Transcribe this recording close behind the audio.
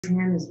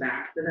hand is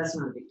back, but that's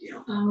not a big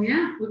deal. Oh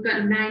yeah, we've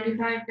got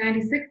 95,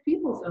 96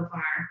 people so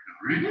far.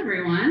 All right. Hi,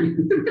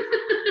 everyone.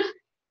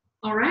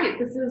 All right,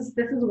 this is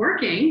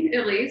working.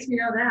 At least we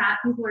know that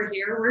people are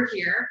here. We're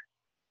here.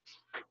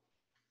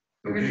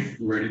 Okay,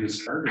 ready to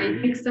start?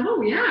 I think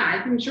so.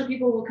 Yeah, I'm sure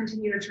people will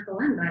continue to trickle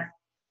in, but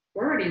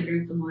we're ready to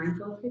drink some wine,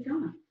 so let's get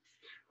going.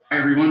 Hi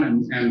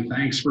everyone, and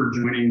thanks for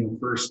joining the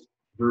first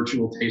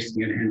virtual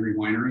tasting at Hendry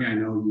Winery. I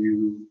know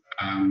you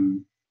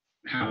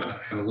have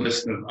a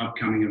list of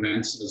upcoming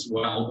events as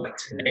well, but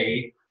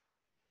today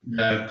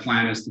the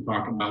plan is to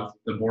talk about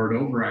the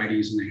Bordeaux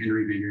varieties in the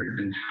Hendry Vineyard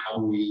and how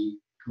we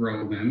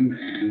grow them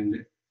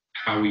and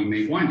how we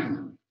make wine from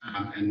them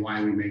and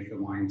why we make the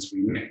wines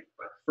we make.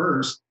 But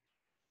first,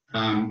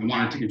 I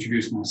wanted to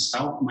introduce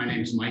myself. My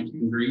name is Mike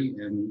Hendry,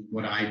 and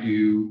what I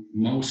do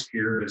most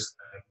here is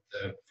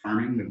the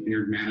farming, the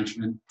vineyard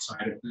management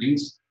side of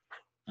things.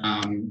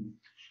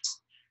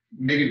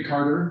 Megan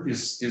Carter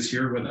is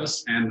here with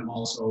us, and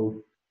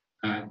also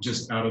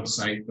just out of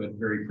sight but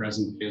very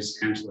present is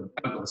Angela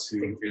Douglas,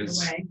 who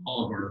is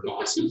all of our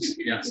bosses.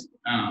 Yes.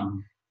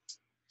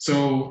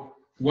 So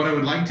what I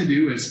would like to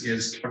do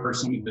is cover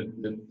some of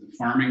the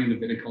farming and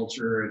the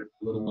viticulture and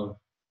a little of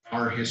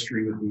our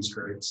history with these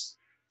grapes.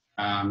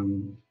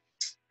 And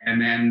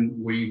then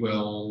we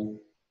will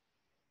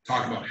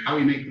talk about how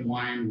we make the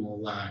wine.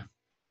 We'll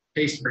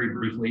taste very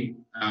briefly,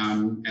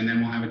 and then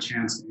we'll have a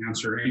chance to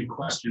answer any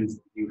questions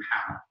that you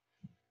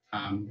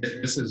have.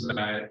 This is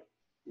a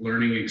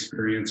learning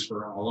experience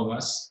for all of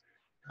us.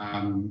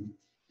 And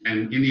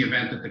in the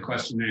event that the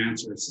question and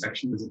answer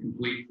section is a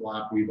complete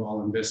flop, we've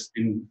all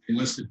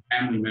enlisted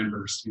family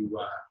members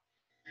to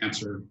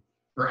answer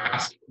or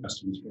ask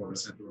questions for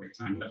us at the right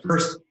time. But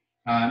first,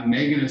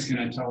 Megan is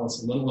going to tell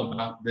us a little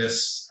about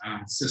this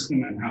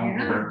system and how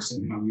it works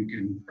and how you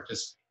can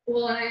participate.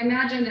 Well, I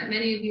imagine that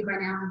many of you by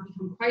now have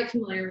become quite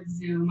familiar with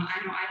Zoom.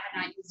 I know I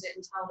had not used it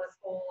until this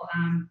whole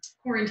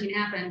quarantine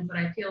happened, but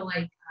I feel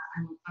like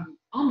I'm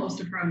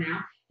almost a pro now.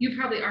 You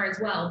probably are as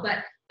well.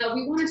 But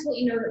we wanted to let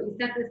you know that we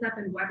set this up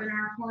in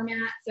webinar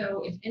format.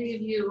 So if any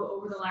of you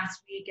over the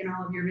last week in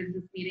all of your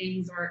business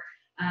meetings or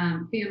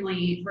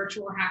family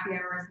virtual happy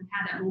hours have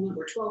had that moment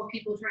where 12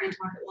 people try and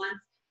talk at once,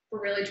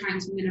 we're really trying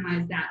to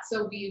minimize that.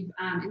 So we've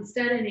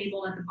instead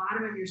enabled at the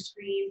bottom of your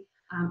screen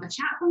a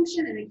chat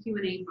function and a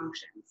Q&A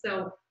function.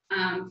 So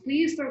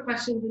please throw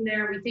questions in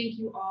there. We thank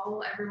you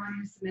all, everyone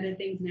who submitted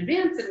things in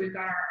advance, and we've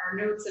got our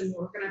notes, and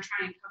we're going to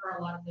try and cover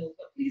a lot of those.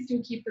 But please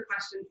do keep the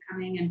questions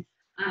coming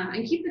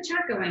and keep the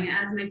chat going.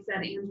 As Mike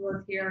said,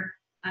 Angela's here.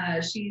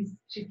 She's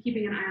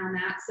keeping an eye on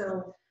that.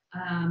 So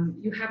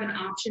you have an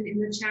option in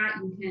the chat.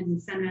 You can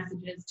send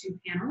messages to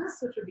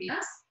panelists, which would be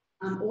us,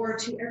 or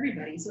to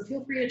everybody. So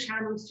feel free to chat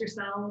amongst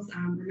yourselves.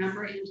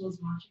 Remember, Angela's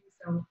watching,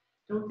 so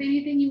don't say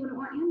anything you wouldn't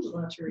want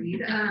Angela to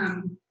read.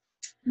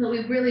 But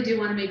we really do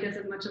want to make this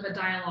as much of a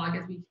dialogue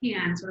as we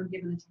can, sort of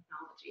given the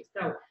technology.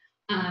 So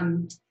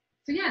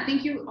yeah,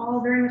 thank you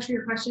all very much for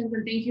your questions,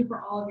 and thank you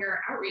for all of your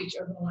outreach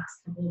over the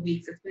last couple of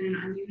weeks. It's been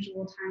an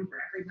unusual time for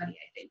everybody,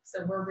 I think.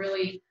 So we're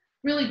really,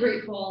 really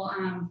grateful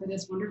for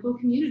this wonderful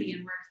community,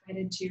 and we're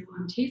excited to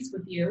taste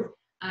with you.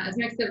 As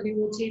Mike said, we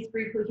will taste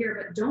briefly here,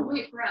 but don't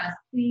wait for us.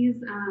 Please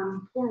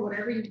pour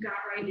whatever you've got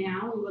right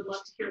now. We would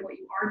love to hear what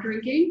you are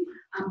drinking.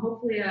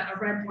 Hopefully a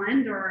red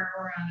blend or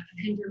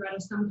a Hendry red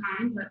of some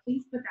kind, but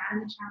please put that in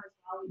the chat as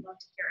well. We'd love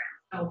to hear it.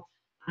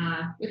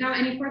 So without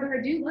any further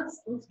ado,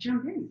 let's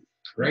jump in.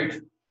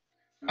 Great.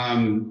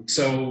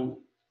 So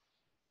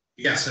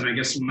yes, and I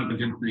guess one of the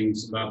good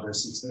things about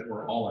this is that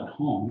we're all at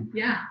home.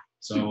 Yeah.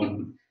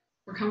 So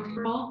we're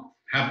comfortable.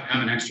 Have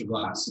an extra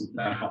glass if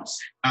that helps.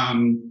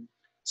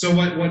 So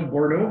what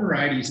Bordeaux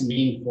varieties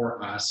mean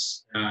for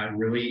us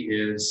really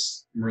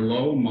is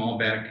Merlot,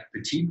 Malbec,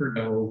 Petit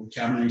Verdot,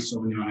 Cabernet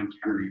Sauvignon, and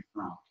Cabernet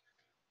Franc.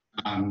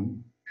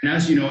 And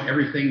as you know,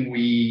 everything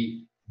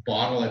we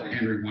bottle at the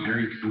Hendry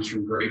Winery comes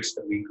from grapes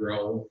that we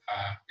grow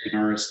in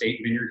our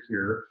estate vineyard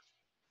here.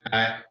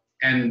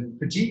 And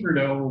Petit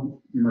Verdot,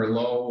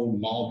 Merlot,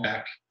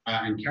 Malbec,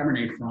 and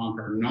Cabernet Franc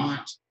are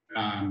not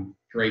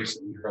grapes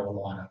that we grow a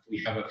lot of.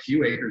 We have a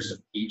few acres of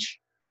each.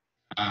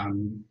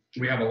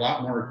 We have a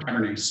lot more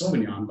Cabernet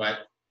Sauvignon,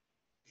 but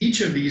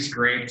each of these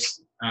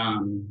grapes,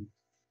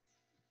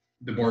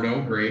 the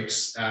Bordeaux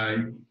grapes,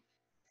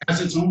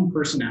 has its own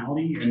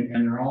personality, and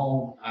they're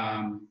all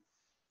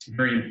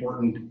very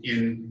important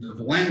in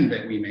the blend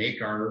that we make.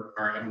 I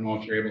don't know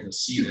if you're able to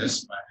see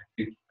this, but I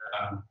think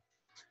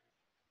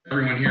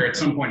everyone here at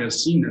some point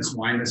has seen this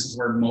wine. This is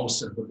where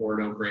most of the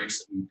Bordeaux grapes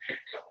that we pick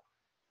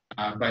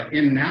go. But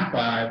in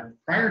Napa,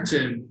 prior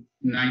to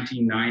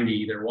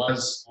 1990, there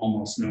was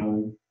almost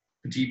no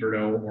Petit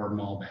Verdot or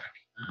Malbec.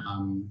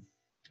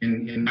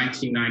 In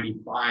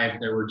 1995,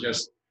 there were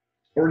just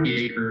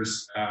 40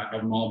 acres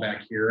of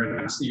Malbec here, and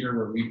that's the year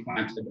where we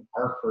planted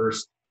our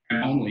first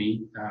and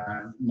only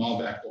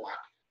Malbec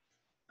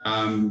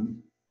Black.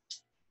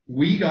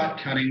 We got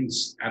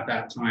cuttings at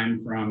that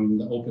time from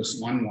the Opus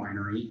One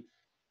winery,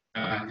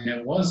 and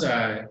it was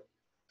a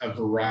a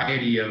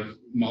variety of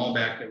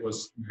Malbec that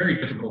was very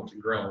difficult to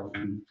grow.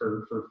 And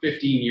for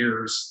 15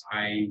 years,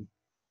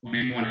 when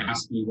anyone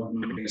asked me what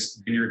my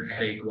biggest vineyard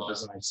headache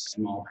was, I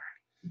said Malbec.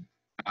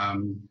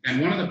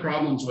 And one of the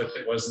problems with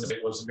it was that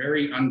it was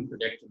very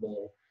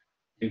unpredictable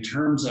in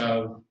terms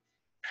of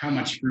how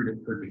much fruit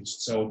it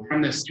produced. So from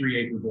this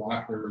 3-acre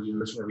block, there were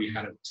years where we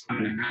had 1.5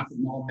 tons of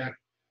Malbec,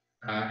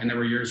 and there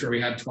were years where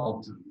we had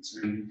 12 tons.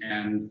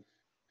 And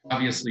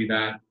obviously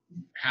that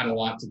had a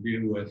lot to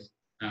do with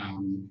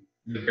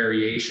the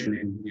variation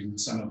in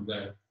some of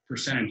the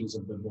percentages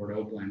of the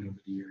Bordeaux blend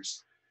over the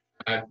years.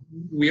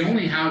 We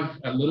only have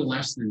a little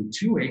less than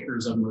 2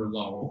 acres of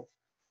Merlot,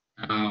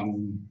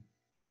 and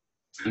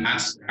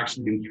that's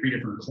actually in 3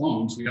 different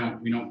clones. We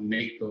don't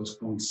make those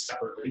clones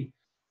separately.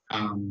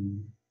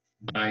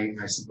 But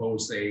I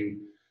suppose they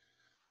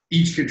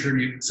each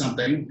contribute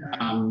something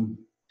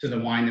to the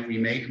wine that we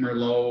make.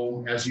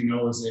 Merlot, as you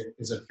know, is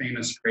a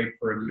famous grape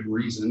for a good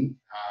reason.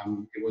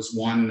 It was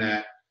one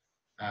that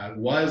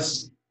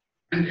was,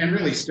 and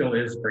really still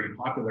is, very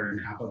popular in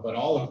Napa, but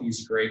all of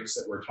these grapes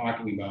that we're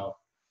talking about,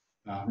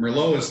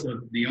 Merlot is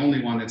the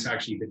only one that's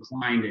actually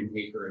declined in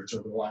acreage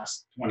over the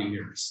last 20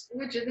 years.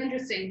 Which is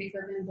interesting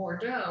because in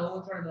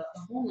Bordeaux, sort of the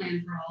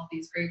homeland for all of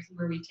these grapes,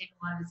 where we take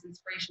a lot of this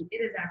inspiration, it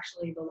is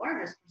actually the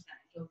largest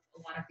percentage of a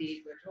lot of the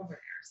acreage over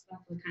there. So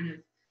that's the kind of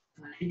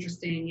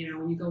interesting,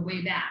 when you go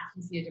way back,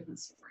 you see a different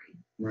story.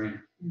 Right.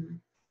 Yeah.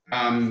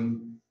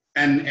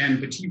 And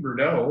Petit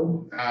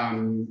Verdot,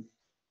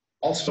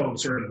 also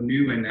sort of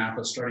new in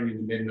Napa starting in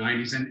the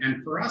mid-90s.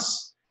 And for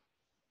us,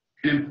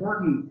 an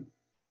important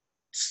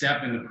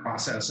step in the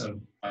process of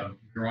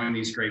growing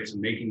these grapes and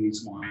making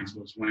these wines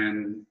was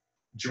when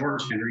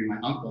George Hendry, my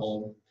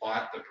uncle,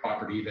 bought the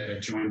property that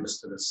adjoined us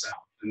to the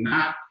south. And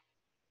that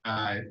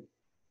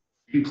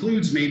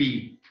includes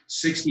maybe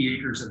 60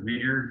 acres of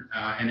vineyard,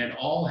 and it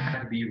all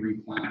had to be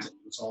replanted.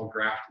 It was all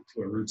grafted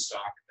to a rootstock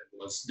that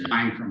was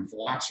dying from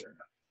phylloxera.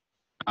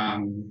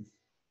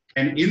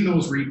 And in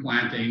those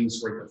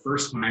replantings were the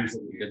first times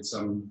that we did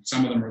some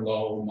of the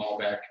Merlot,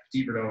 Malbec,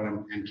 Petit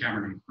Verdot, and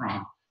Cabernet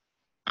Franc.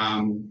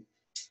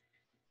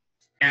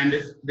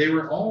 And they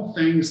were all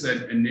things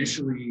that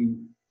initially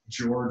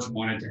George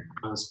wanted to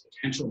have as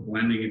potential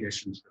blending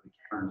additions for the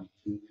Cabernet.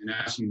 And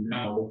as you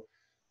know,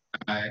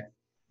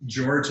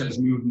 George has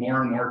moved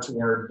more and more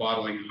toward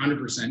bottling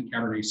 100%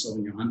 Cabernet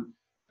Sauvignon,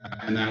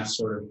 and that's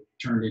sort of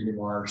turned into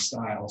our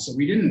style. So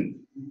we didn't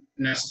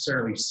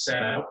necessarily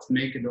set out to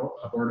make a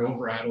Bordeaux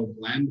varietal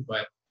blend,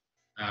 but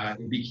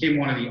it became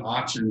one of the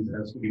options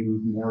as we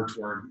moved more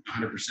toward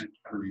 100%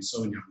 Cabernet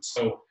Sauvignon.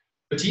 So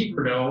Petit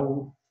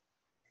Verdot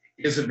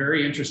is a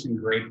very interesting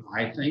grape,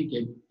 I think.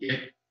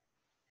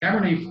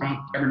 Cabernet Franc,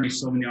 Cabernet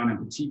Sauvignon,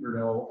 and Petit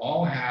Verdot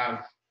all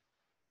have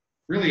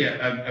really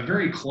a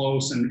very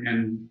close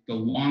and the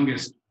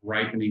longest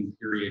ripening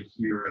period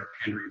here at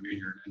Hendry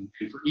Vineyard. And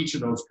for each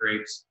of those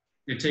grapes,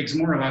 it takes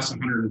more or less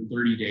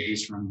 130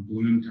 days from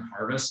bloom to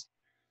harvest.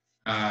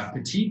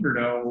 Petit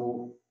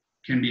Verdot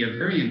can be a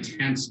very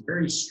intense,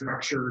 very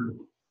structured,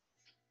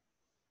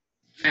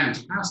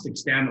 fantastic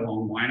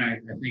standalone wine. I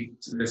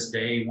think to this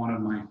day, one of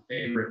my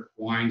favorite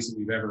wines that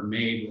we've ever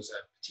made was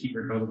a Petit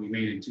Verdot that we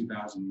made in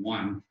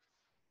 2001.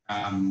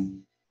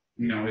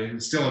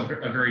 It's still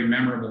a very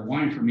memorable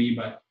wine for me,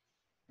 but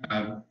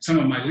some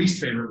of my least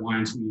favorite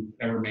wines we've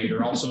ever made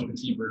are also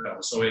Petit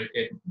Verdot. So it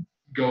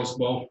goes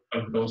both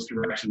of those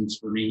directions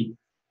for me.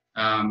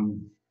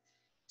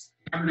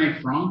 Cabernet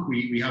Franc,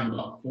 we have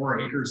about 4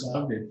 acres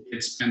of.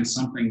 It's been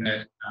something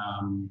that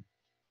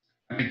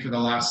I think for the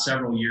last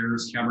several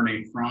years,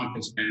 Cabernet Franc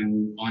has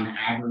been, on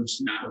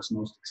average, Napa's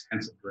most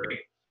expensive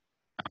grape.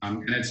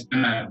 And it's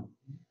been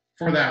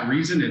for that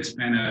reason, it's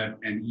been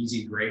an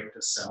easy grape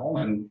to sell.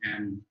 And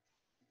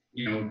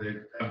of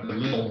the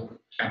little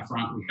Cab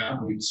Franc we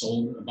have, we've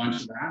sold a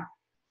bunch of that.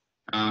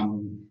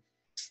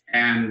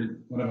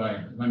 And what have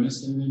I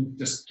missed anything?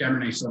 Just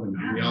Cabernet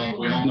Sauvignon.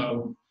 We all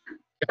know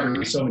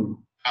Cabernet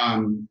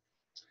Sauvignon.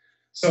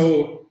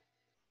 So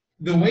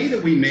the way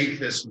that we make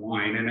this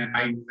wine, and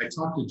I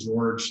talked to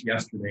George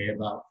yesterday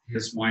about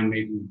his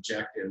winemaking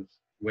objective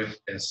with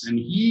this, and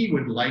he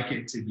would like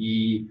it to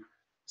be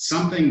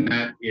something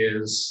that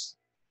is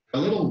a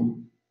little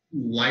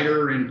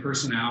lighter in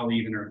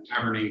personality than our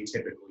Cabernet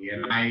typically.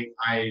 And I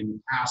in the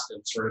past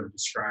have sort of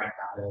described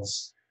that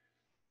as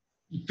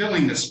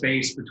filling the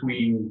space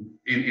between,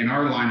 in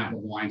our lineup of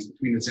wines,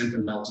 between the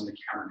Zinfandels and the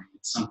Cabernet.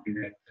 It's something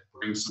that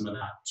brings some of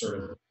that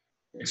sort of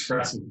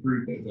expressive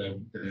fruit that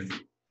the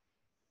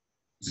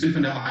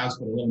Zinfandel has,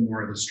 but a little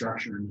more of the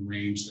structure and the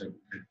range that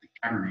the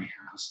Cabernet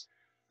has.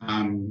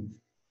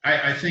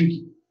 I think,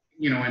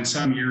 in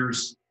some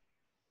years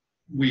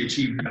we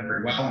achieved that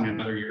very well, and in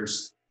other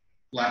years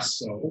less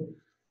so.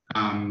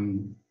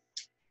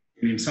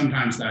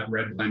 Sometimes that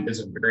red blend is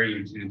a very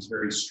intense,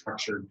 very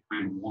structured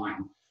kind of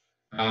wine.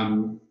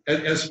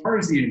 As far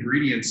as the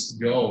ingredients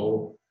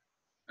go,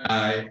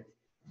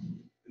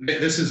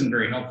 this isn't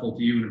very helpful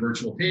to you in a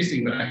virtual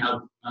tasting, but I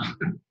have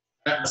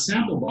a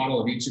sample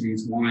bottle of each of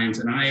these wines,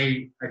 and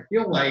I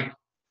feel like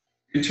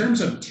in terms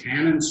of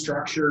tannin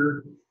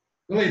structure,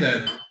 really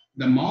the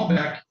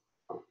Malbec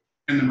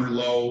and the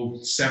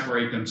Merlot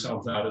separate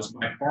themselves out as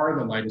by far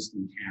the lightest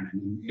in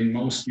tannin. In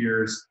most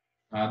years,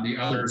 the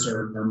others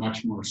are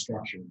much more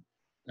structured.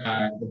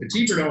 The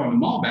Petit Verdot and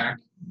the Malbec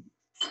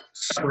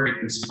separate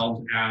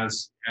themselves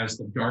as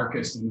the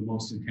darkest and the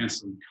most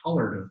intensely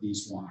colored of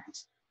these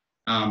wines.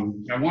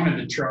 I wanted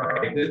to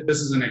try, this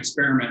is an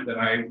experiment that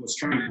I was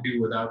trying to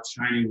do without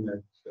shining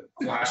the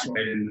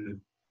flashlight in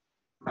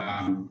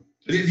the,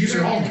 these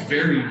are all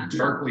very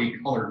darkly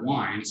colored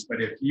wines, but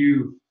if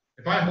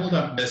I hold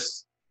up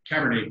this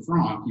Cabernet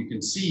Franc, you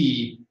can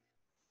see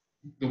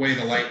the way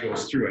the light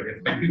goes through it.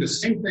 If I do the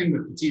same thing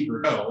with Petit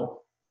Verdot,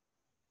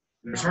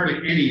 there's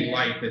hardly any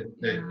light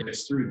that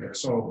gets through there.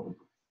 So,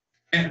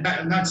 and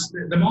that's,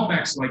 the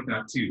Malbec's like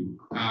that too.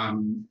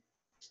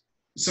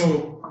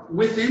 So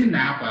within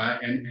Napa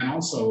and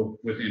also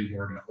within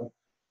Bordeaux,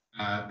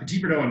 Petit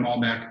Verdot and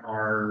Malbec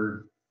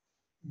are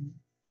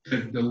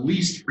the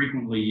least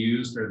frequently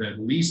used or the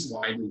least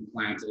widely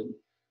planted.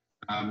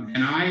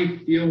 And I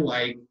feel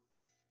like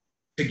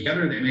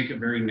together they make a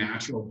very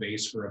natural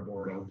base for a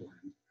Bordeaux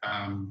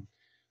blend.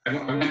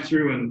 I went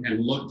through and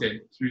looked at,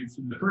 through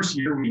the first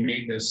year we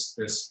made this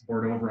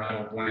Bordeaux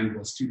varietal blend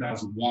was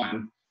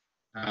 2001.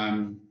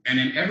 And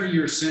in every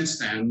year since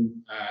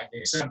then,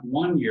 except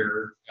 1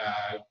 year,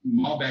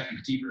 Malbec and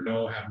Petit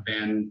Verdot have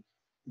been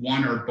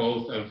one or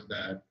both of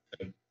the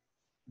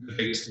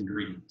biggest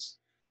ingredients.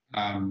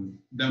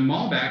 The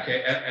Malbec,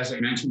 as I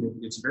mentioned,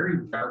 it's very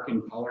dark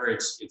in color.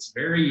 It's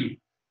very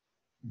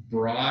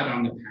broad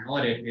on the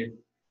palate.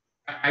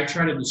 I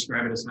try to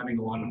describe it as having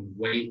a lot of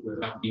weight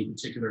without being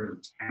particularly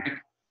tannic.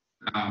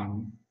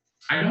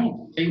 I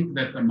don't think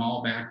that the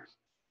Malbec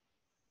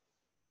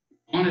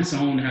on its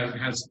own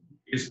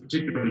is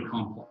particularly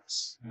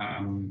complex.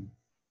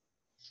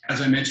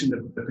 As I mentioned,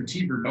 the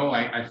Petit Verdot,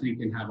 I think,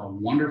 can have a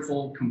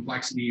wonderful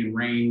complexity and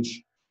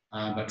range,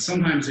 but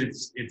sometimes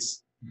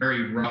it's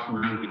very rough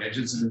around the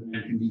edges and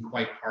can be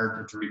quite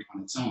hard to drink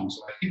on its own.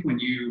 So I think when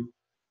you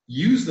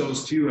use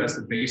those two as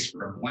the base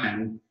for a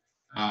blend,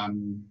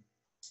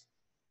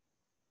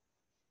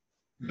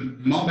 the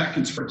Malbec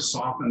can sort of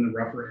soften the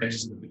rougher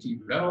edges of the Petit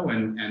Verdot,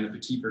 and the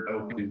Petit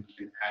Verdot can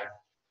add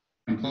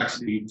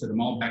complexity to the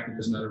Malbec that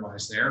isn't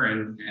otherwise there.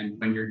 And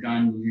when you're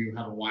done, you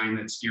have a wine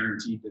that's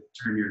guaranteed to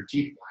turn your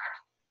teeth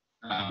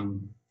black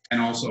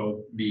and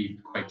also be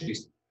quite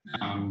tasty.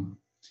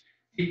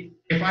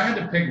 If I had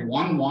to pick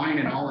one wine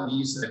in all of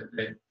these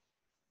that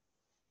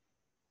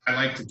I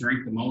like to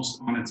drink the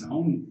most on its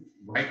own,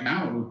 right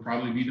now it would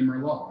probably be the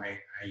Merlot.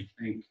 I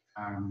think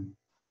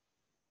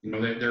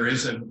there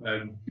is a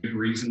good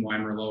reason why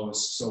Merlot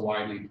is so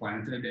widely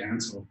planted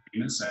and so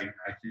famous. I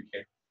think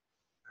it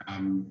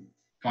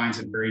finds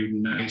a very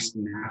nice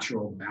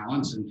natural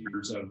balance in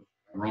terms of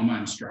aroma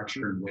and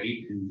structure and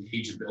weight and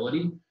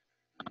ageability.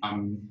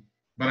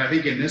 But I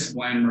think in this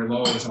blend,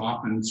 Merlot is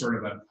often sort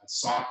of a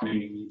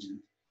softening agent.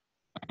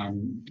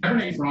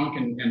 Cabernet Franc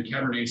and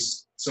Cabernet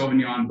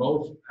Sauvignon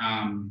both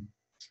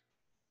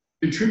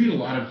contribute a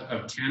lot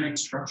of tannic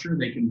structure.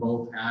 They can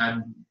both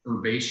add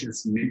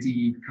herbaceous,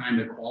 minty kind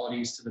of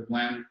qualities to the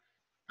blend.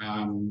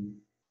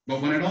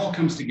 But when it all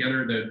comes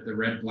together, the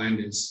red blend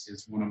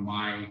is one of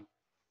my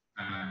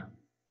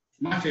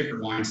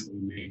favorite wines that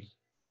we make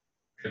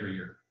every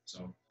year.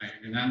 So,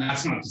 and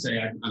that's not to say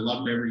I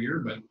love it every year,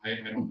 but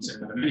I don't say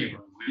that of any of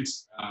our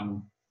wines.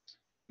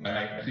 But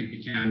I think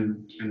it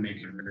can make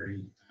it a very,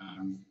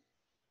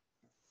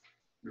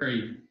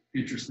 very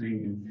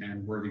interesting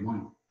and worthy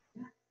wine.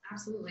 Yeah,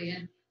 absolutely.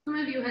 And some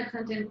of you had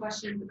sent in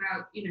questions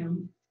about,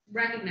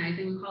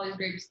 recognizing, we call these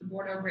grapes the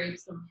Bordeaux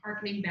grapes, so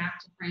harkening back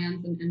to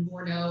France and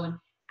Bordeaux and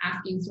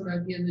asking sort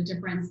of the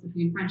difference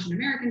between French and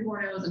American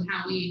Bordeaux's and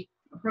how we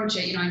approach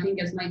it. I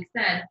think as Mike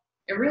said,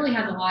 it really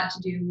has a lot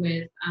to do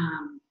with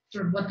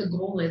sort of what the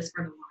goal is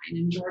for the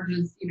wine. And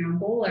George's,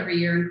 goal every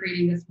year in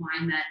creating this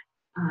wine that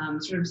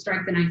sort of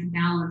strikes a nice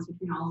balance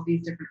between all of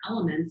these different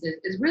elements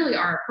is really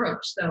our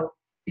approach. So,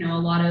 a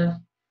lot of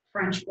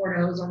French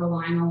Bordeaux's are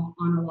relying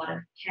on a lot of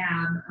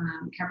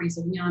Cabernet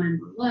Sauvignon and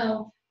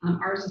Merlot.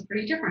 Ours is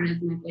pretty different,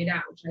 as Mike laid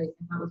out, which I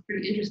thought was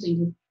pretty interesting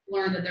to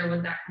learn that there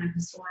was that kind of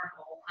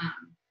historical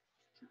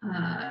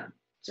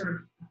sort of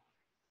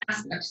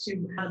aspects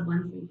to how the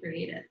blend's been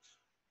created.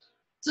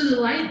 So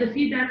the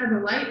feedback on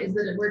the light is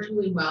that it worked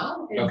really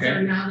well. And Okay.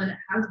 so now that it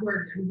has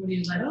worked, everybody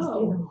was like,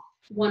 oh,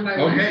 One by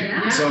one. Okay,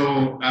 Yeah.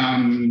 so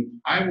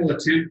I will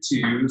attempt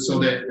to, so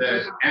that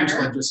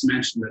Angela just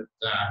mentioned that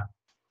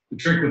the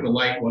trick with the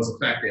light was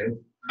effective.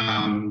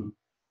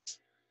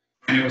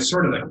 And it was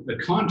sort of the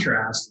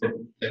contrast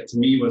that to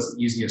me was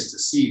the easiest to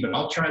see, but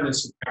I'll try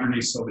this with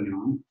Cabernet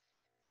Sauvignon.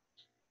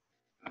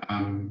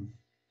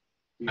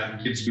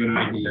 That gives you an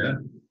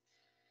idea.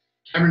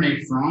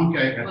 Cabernet Franc,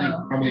 I think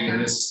probably in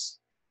this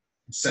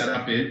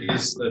setup, it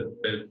is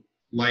the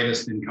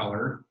lightest in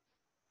color.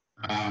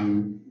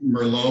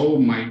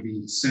 Merlot might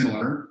be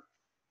similar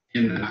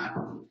in that.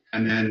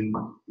 And then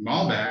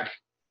Malbec,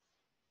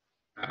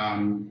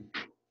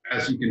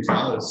 as you can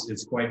tell,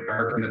 is quite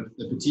dark, and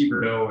the Petit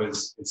Verdot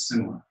is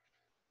similar.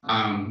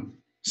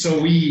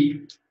 So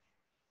we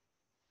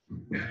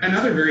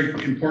Another very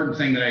important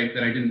thing that I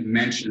didn't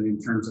mention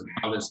in terms of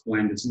how this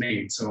blend is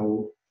made.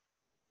 So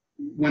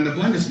when the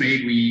blend is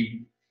made,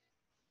 we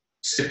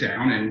sit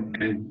down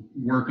and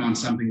work on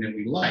something that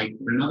we like.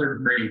 But another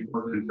very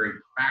important and very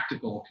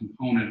practical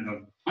component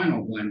of the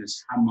final blend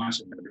is how much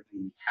of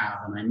everything we have.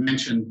 And I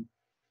mentioned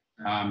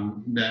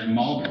that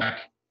Malbec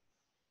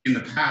in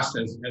the past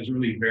has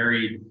really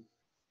varied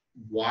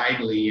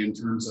widely in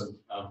terms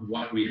of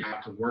what we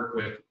have to work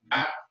with.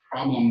 That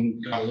problem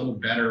got a little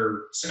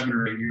better 7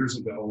 or 8 years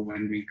ago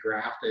when we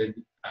grafted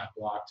that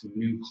block to a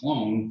new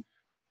clone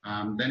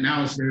that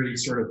now is really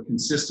sort of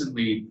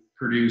consistently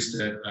produced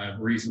a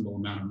reasonable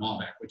amount of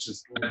Malbec, which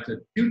has led to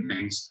two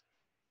things: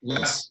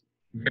 less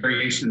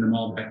variation in the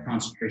Malbec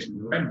concentration in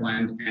the red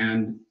blend,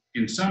 and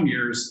in some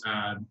years,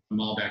 the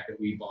Malbec that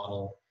we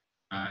bottle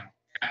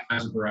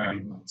as a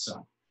variety by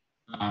itself.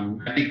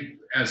 I think,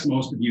 as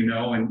most of you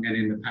know, and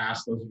in the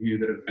past, those of you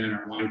that have been in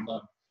our wine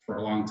club for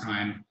a long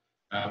time,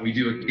 we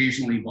do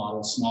occasionally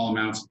bottle small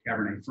amounts of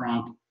Cabernet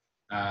Franc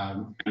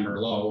and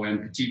Merlot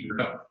and Petit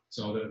Verdot.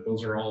 So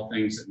those are all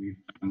things that we've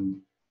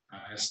done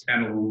as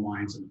standalone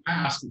wines in the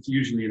past. It's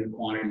usually in the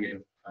quantity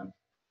of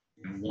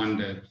 1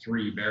 to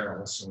 3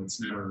 barrels, so it's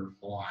never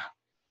a lot.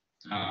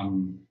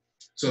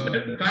 So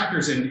the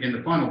factors in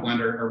the final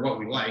blend are what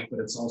we like, but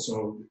it's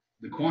also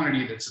the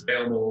quantity that's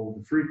available,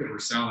 the fruit that we're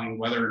selling,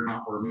 whether or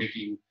not we're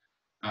making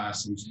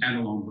some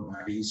standalone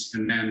varieties,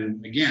 and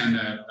then again,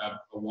 a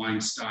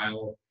wine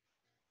style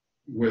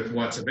with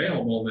what's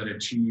available that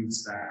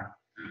achieves that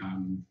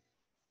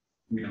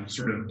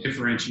sort of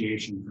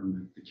differentiation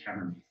from the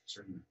Cabernet,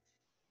 certainly.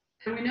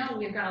 And we know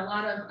we've got a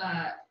lot of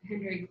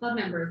Hendry Club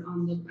members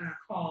on the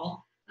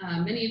call.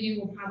 Many of you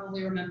will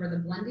probably remember the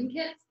blending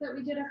kits that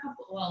we did a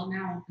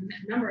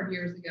number of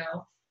years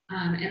ago.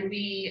 And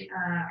we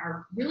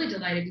are really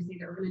delighted to see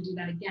that we're going to do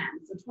that again.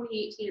 So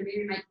 2018, and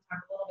maybe Mike can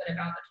talk a little bit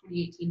about the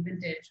 2018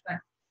 vintage, but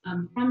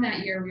from that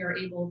year, we are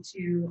able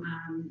to,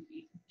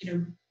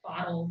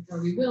 bottle,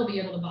 or we will be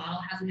able to bottle,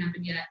 hasn't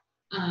happened yet,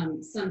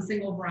 some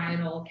single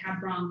varietal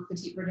Cab Franc,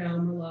 Petit Verdot,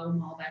 Merlot,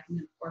 Malbec, and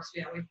then of course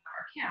we always have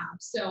our Cab.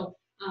 So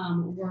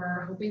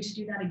we're hoping to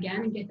do that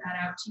again and get that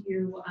out to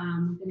you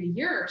within a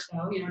year or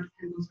so. It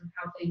depends on sort of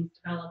how things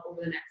develop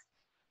over the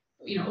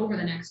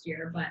next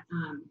year. But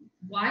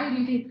why do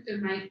you think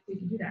we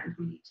can do that in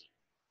 2018?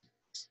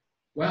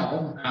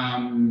 Well,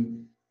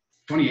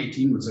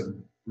 2018 was a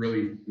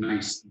really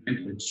nice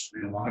vintage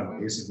in a lot of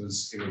ways. It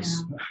was,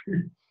 yeah.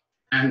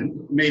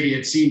 And maybe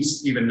it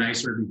seems even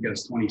nicer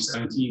because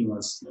 2017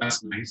 was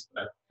less nice,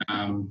 but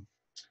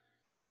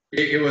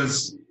it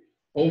was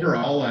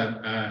overall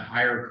a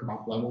higher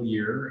crop level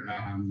year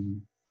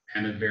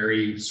and a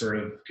very sort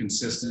of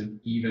consistent,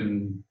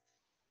 even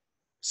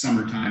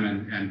summertime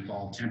and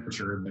fall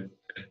temperature. But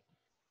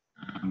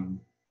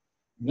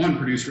one,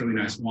 produced really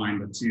nice wine,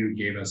 but two,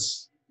 gave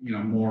us a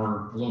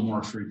little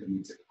more fruit than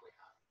we typically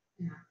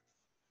have.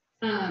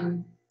 Yeah.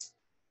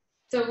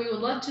 So we would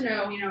love to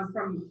know,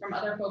 from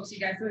other folks, you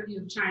guys, some of you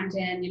have chimed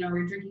in,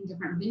 we're drinking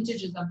different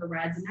vintages of the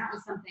reds, and that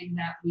was something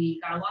that we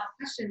got a lot of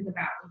questions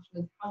about, which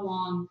was how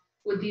long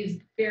would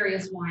these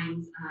various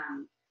wines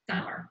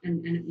cellar,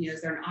 and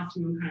is there an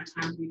optimum kind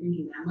of time to be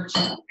drinking them, which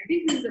I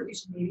think means that we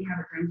should maybe have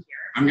a drink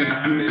here. I'm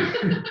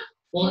gonna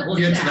we'll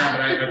get to that,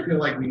 but I feel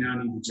like we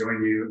now need to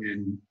join you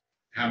in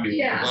having a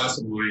glass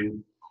of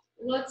wine.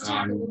 Let's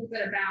talk a little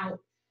bit about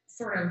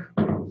sort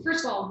of,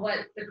 first of all, what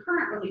the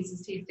current release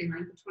is tasting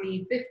like for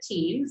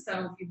 2015. So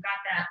if you've got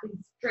that,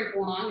 please drink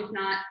along. If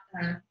not,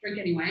 drink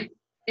anyway.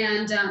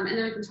 And then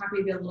we can talk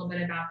maybe a little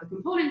bit about the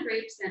component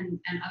grapes and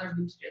other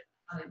vintages,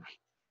 how they might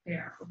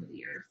fare over the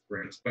years.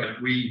 Great.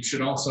 But we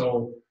should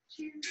also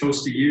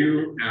toast to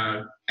you.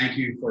 Thank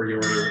you for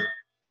your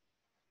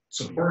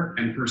support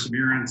and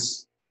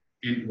perseverance,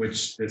 in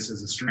which this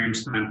is a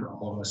strange time for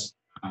all of us.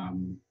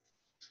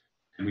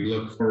 And we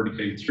look forward to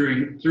getting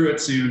through it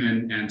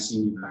soon and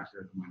seeing you back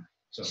here at the winery.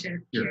 So,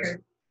 cheers.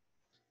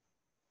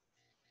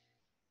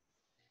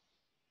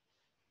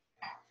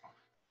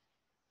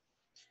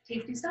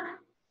 Tasty stuff.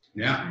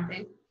 Yeah. I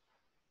think.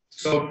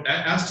 So,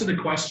 as to the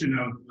question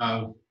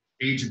of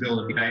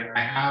ageability, I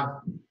have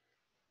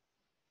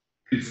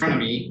in front of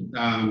me,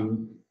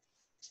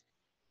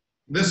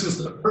 this was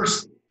the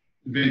first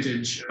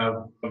vintage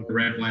of the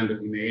red blend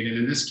that we made. And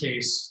in this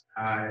case,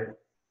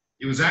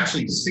 it was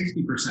actually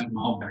 60%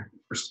 Malbec the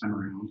first time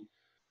around.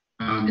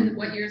 And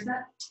what year is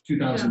that?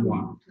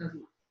 2001.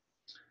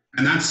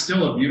 And that's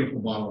still a beautiful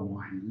bottle of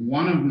wine.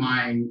 One of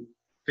my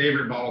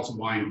favorite bottles of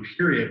wine,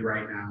 period,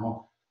 right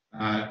now,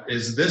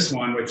 is this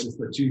one, which is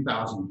the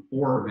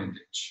 2004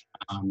 vintage,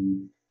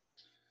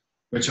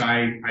 which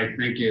I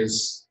think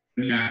is,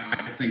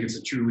 I think it's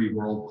a truly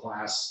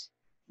world-class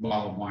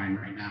bottle of wine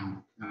right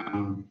now.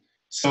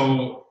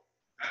 So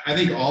I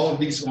think all of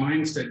these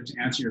wines, to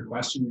answer your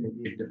question,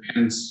 it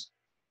depends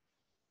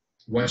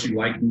what you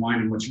like in wine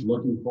and what you're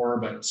looking for,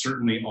 but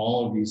certainly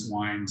all of these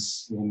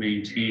wines will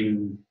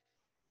maintain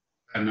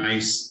a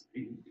nice,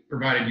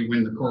 provided you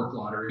win the cork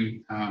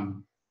lottery,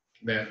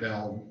 that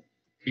they'll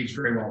age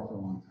very well for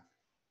a long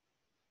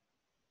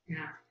time.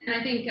 Yeah, and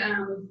I think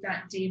we've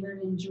got David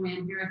and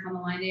Joanne Harris on the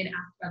line. They had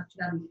asked about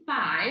 2005.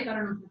 I don't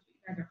know if you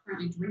guys are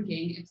currently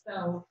drinking. If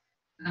so,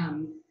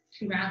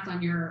 congrats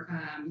on your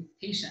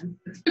patience.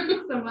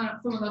 some of us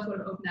would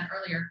have opened that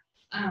earlier.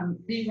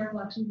 Any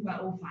recollections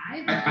about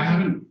 05? I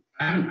haven't.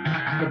 I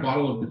had a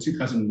bottle of the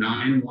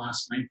 2009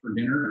 last night for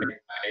dinner.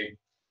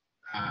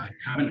 I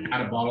haven't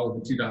had a bottle of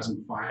the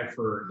 2005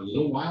 for a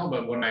little while,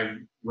 but what I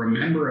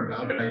remember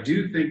about it, I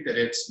do think that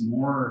it's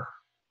more.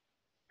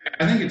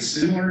 I think it's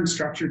similar in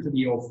structure to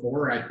the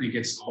 04. I think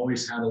it's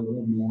always had a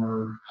little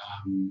more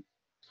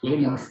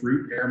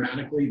fruit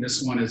aromatically.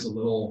 This one is a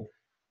little,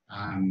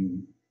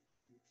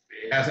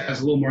 it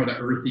has a little more of the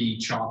earthy,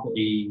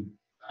 chocolatey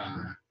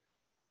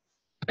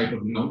type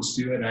of notes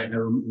to it. I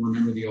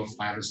remember the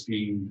 05 as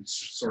being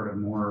sort of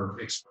more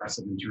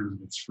expressive in terms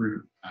of its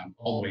fruit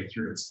all the way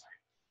through its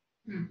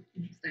life.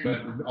 Interesting.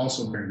 But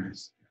also very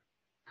nice.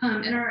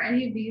 And are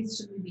any of these,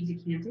 should we be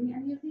decanting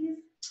any of these?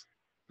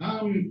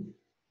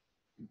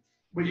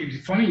 Well,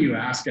 it's funny you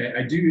ask.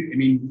 I do. I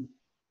mean,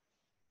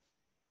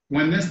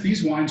 when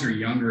these wines are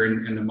younger,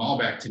 and the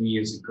Malbec to me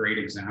is a great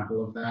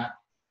example of that.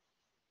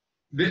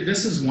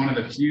 This is one of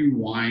the few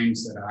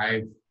wines that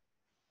I've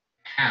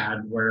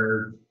had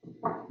where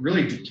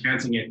really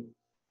decanting it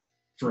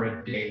for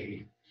a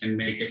day can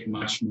make it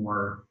much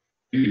more.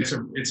 I mean,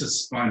 it's a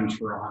sponge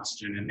for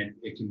oxygen, and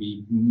it can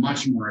be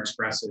much more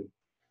expressive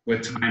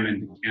with time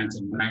and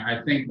decanting. And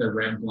I think the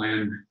red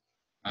blend,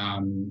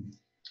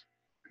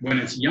 when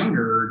it's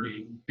younger,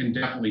 it can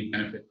definitely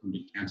benefit from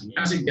decanting.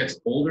 As it gets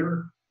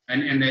older,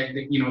 and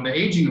the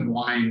aging of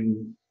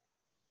wine,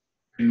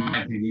 in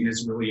my opinion,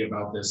 is really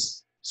about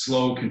this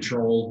slow,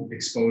 controlled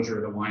exposure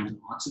of the wine to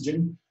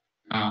oxygen.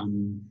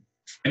 And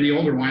the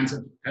older wines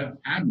have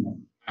had more,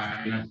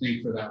 and I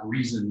think for that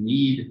reason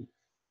need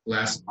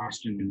less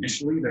oxygen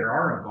initially. There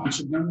are a bunch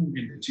of them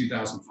in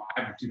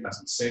 2005, to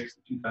 2006,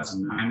 to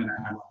 2009 that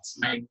I had last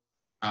night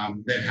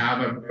that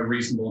have a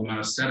reasonable amount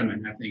of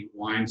sediment. I think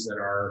wines that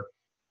are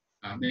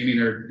maybe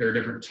there are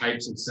different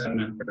types of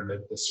sediment, or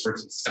the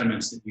sorts of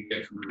sediments that you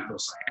get from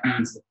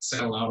anthocyanins that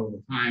settle out over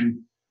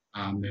time.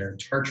 There are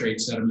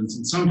tartrate sediments,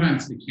 and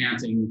sometimes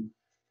decanting,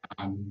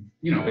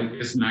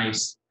 is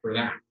nice for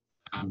that.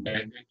 But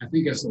I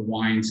think as the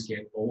wines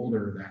get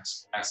older,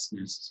 that's less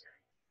necessary.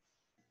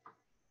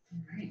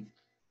 All right.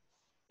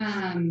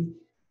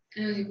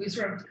 And we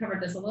sort of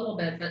covered this a little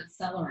bit, but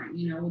cellaring,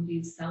 would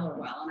these cellar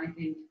well? And I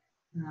think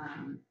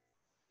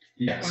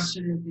yes. The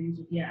question is the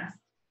answer, yes.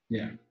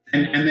 Yeah,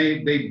 and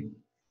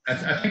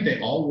I think they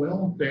all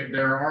will.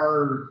 There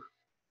are,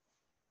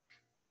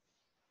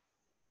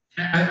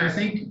 I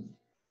think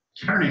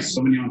Cabernet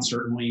Sauvignon,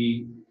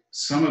 certainly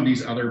some of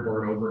these other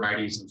Bordeaux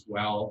varieties as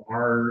well,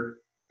 are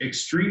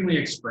extremely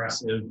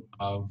expressive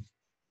of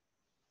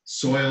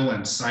soil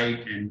and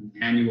site and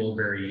annual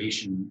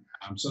variation.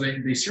 So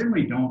they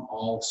certainly don't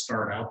all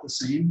start out the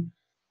same,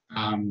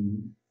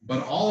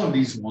 but all of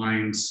these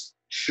wines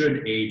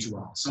should age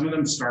well. Some of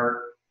them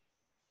start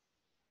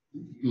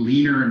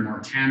leaner and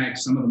more tannic.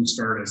 Some of them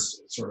start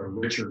as sort of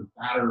richer,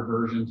 fatter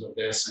versions of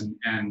this.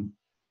 And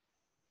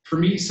for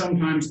me,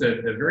 sometimes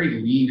the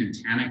very lean and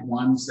tannic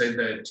ones,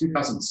 the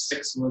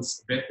 2006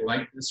 was a bit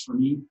like this for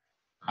me.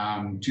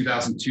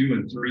 2002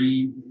 and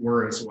 3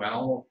 were as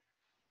well.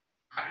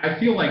 I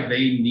feel like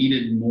they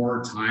needed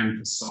more time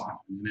to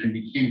soften and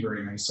became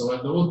very nice. So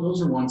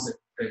those are ones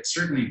that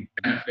certainly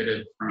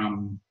benefited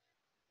from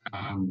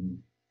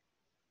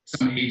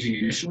some aging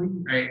initially.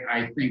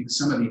 I think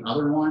some of the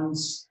other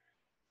ones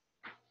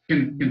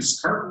can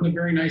start with a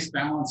very nice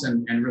balance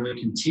and really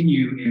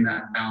continue in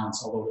that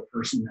balance, although the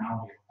personality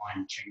of the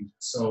wine changes.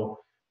 So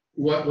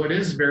what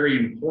is very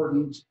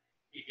important,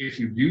 if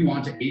you do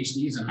want to age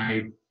these, and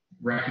I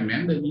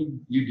recommend that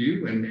you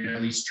do, and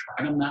at least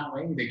try them that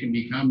way, they can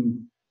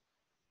become,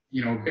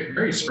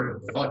 very sort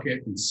of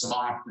delicate and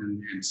soft,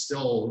 and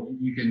still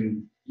you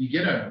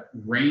get a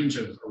range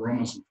of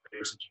aromas and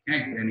flavors that you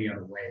can't get any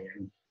other way.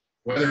 And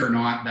whether or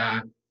not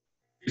that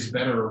is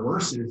better or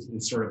worse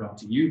is sort of up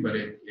to you, but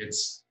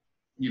it's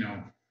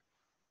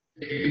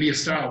it'd be a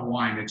style of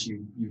wine that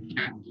you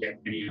can't get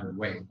any other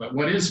way. But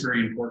what is very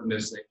important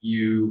is that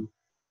you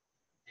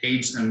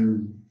age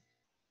them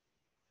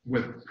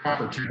with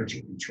proper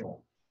temperature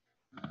control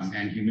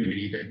and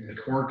humidity. The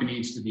cork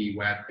needs to be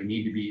wet. They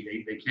need to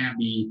be. They can't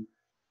be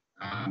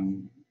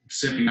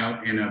sitting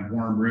out in a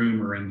warm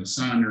room or in the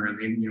sun, or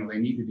they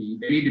need to be.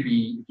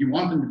 If you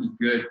want them to be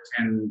good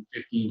 10,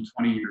 15,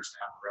 20 years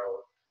down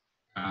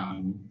the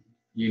road,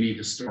 you need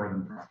to store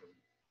them properly.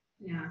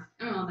 Yeah,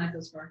 well, that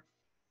goes for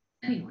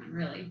anyone,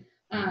 really.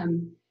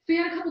 So we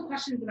had a couple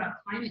questions about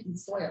climate and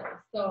soil.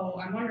 So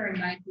I'm wondering,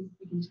 Mike, if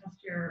we can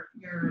test your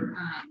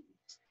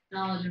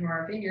knowledge of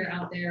our vineyard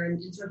out there,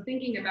 and sort of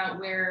thinking about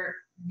where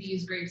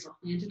these grapes are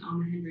planted on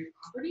the Hendry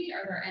property.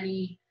 Are there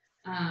any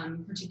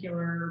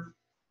particular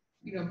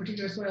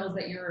soils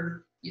that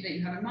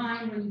you have in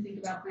mind when you think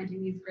about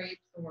planting these grapes,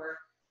 or?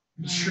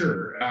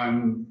 Sure,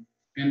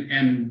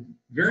 and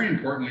very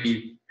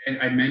importantly,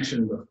 and I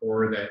mentioned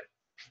before that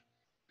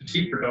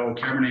Petit Verdot,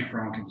 Cabernet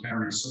Franc, and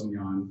Cabernet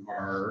Sauvignon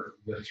are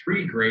the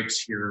three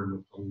grapes here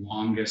with the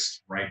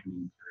longest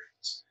ripening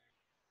periods.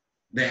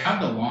 They have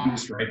the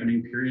longest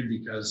ripening period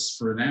because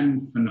for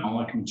them,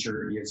 phenolic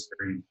maturity is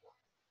very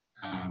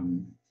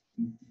important.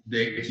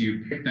 If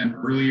you pick them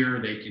earlier,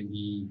 they can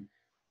be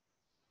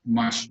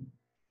much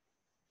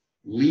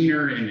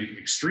leaner and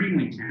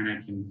extremely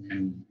tannic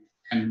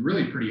and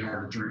really pretty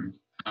hard to drink.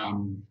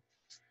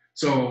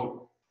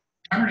 So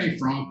Cabernet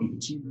Franc and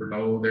Petit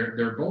Verdot,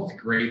 they're both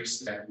grapes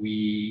that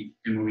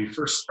and when we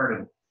first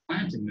started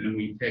planting them,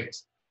 we picked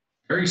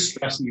very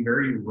stressy,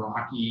 very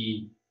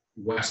rocky,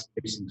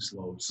 west-facing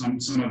slopes. Some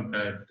of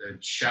the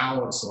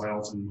shallowest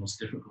soils and most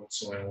difficult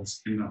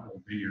soils in the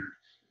whole vineyard.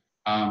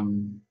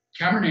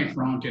 Cabernet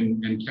Franc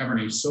and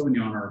Cabernet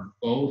Sauvignon are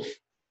both,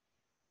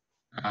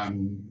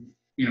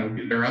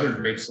 there are other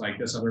grapes like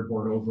this, other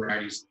Bordeaux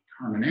varieties,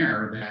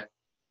 Carmenere, that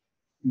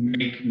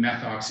make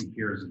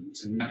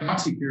methoxypyrazines. And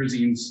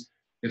methoxypyrazines,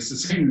 it's the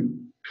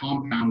same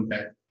compound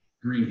that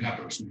green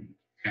peppers make.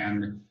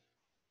 And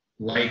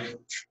like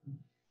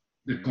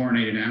the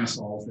chlorinated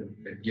anissols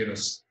that give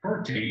us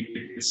protein,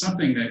 it's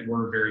something that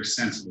we're very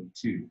sensitive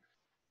to.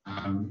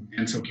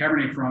 And so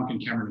Cabernet Franc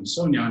and Cabernet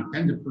Sauvignon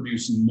tend to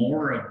produce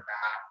more of that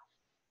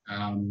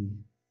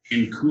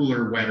in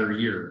cooler, wetter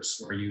years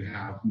where you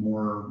have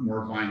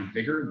more vine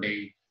vigor.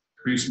 They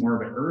produce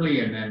more of it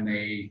early, and then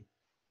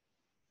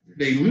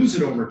they lose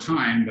it over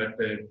time, but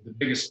the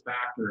biggest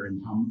factor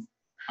in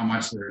how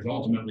much there is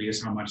ultimately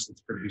is how much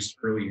that's produced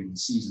early in the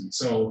season.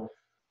 So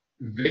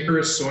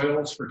vigorous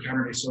soils for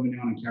Cabernet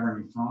Sauvignon and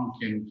Cabernet Franc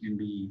can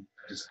be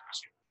a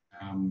disaster.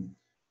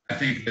 I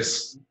think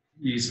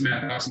these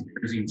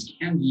methoxypyrazines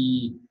can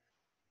be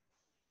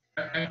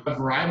a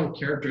varietal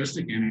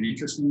characteristic and an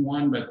interesting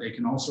one, but they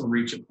can also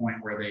reach a point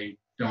where they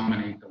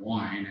dominate the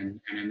wine,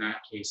 and in that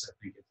case, I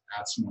think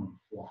that's more of a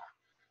flaw.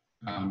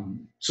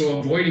 So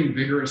avoiding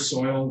vigorous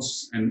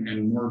soils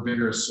and more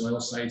vigorous soil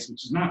sites,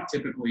 which is not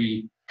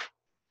typically,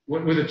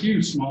 with a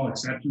few small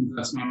exceptions,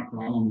 that's not a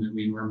problem that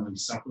we normally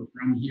suffer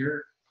from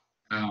here.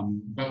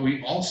 But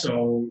we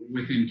also,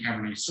 within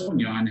Cabernet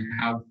Sauvignon,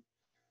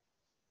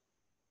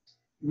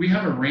 we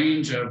have a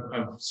range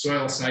of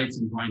soil sites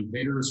and vine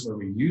vigors where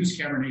we use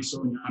Cabernet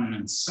Sauvignon, and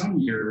in some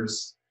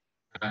years,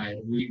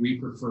 we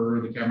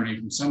prefer the Cabernet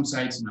from some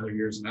sites, and other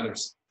years and other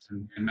sites.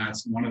 And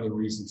that's one of the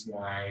reasons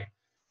why,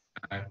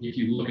 if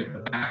you look at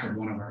the back of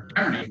one of our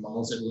Cabernet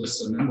bottles, it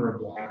lists a number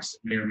of blocks that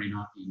may or may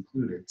not be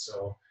included.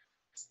 So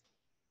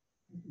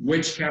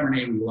which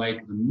Cabernet we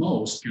like the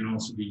most can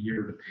also be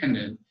year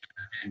dependent,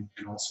 and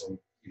also,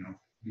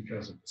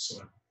 because of the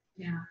soil.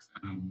 Yeah.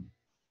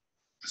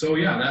 So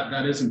yeah,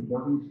 that is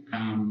important.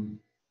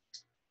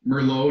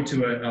 Merlot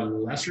to a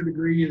lesser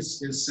degree is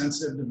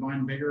sensitive to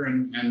vine vigor,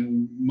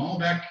 and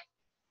Malbec,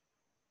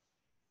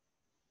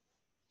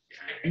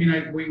 I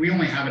mean, we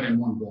only have it in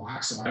one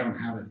block, so I don't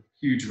have a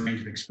huge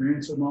range of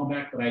experience with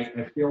Malbec, but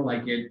I feel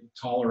like it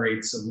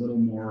tolerates a little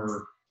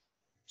more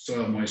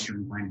soil moisture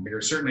and vine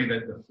vigor. Certainly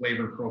the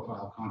flavor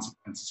profile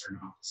consequences are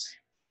not the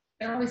same.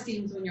 It always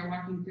seems when you're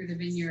walking through the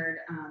vineyard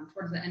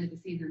towards the end of the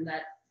season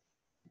that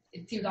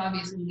it seems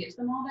obvious when you get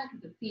to the Malbec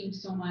because it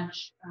seems so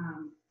much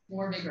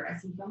more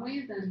vigorous in some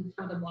ways than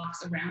for the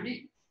blocks around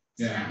it.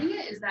 Surrounding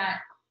it, is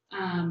that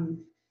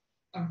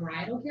a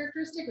varietal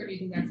characteristic, or do you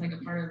think that's like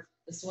a part of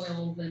the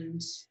soils and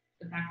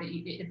the fact that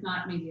it's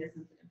not maybe as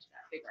sensitive to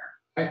that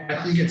vigor?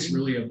 I think it's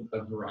really a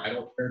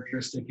varietal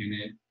characteristic,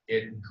 and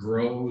it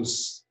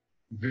grows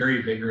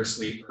very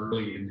vigorously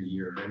early in the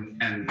year.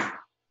 And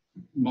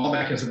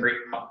Malbec has a very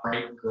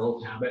upright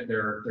growth habit.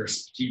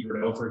 There's Petit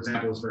Verdot, for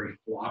example, is very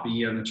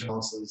floppy on the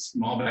chalices.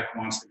 Malbec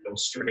wants to go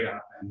straight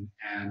up,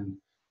 and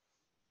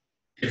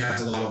it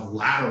has a lot of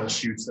lateral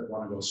shoots that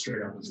want to go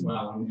straight up as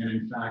well. And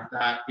in fact,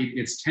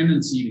 its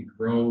tendency to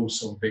grow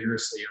so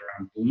vigorously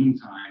around bloom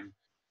time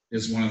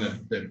is one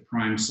of the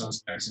prime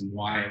suspects in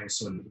why it was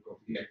so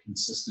difficult to get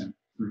consistent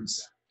fruit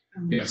set.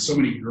 We have so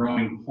many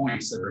growing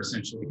points that are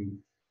essentially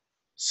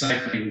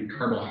cycling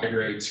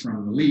carbohydrates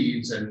from the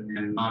leaves,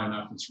 and not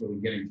enough that's really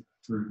getting to the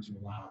fruit to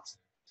allow it to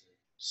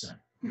set.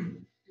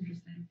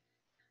 Interesting.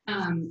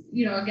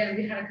 Again,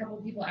 we had a couple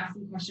of people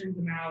asking questions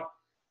about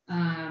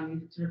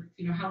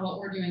how what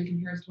we're doing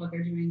compares to what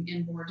they're doing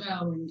in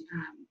Bordeaux, and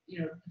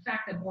the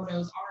fact that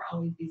Bordeaux's are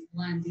always these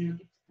blends.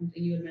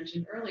 Something you had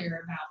mentioned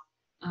earlier about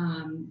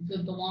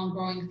the long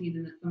growing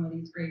season that some of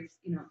these grapes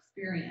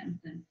experience,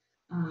 and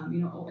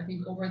I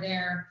think over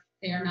there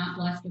they are not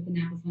blessed with the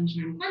Napa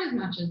sunshine quite as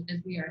much as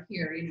we are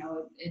here.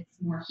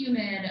 It's more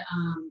humid.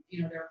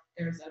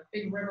 There's a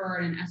big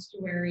river and an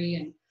estuary,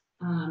 and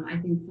I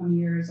think some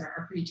years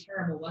are pretty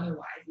terrible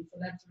weather-wise. And so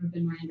that's sort of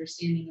been my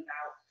understanding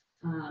about,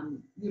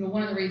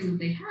 one of the reasons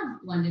they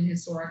have blended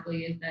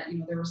historically is that,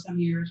 there were some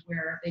years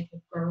where they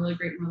could grow really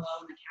great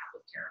Merlot and the cap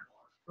was terrible,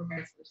 or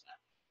vice versa.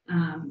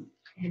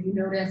 Have you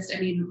noticed,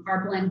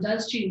 our blend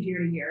does change year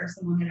to year.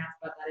 Someone had asked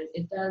about that.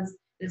 It does.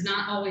 It's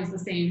not always the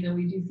same, though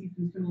we do see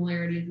some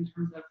similarities in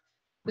terms of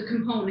the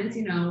components,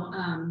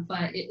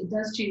 but it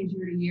does change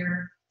year to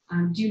year.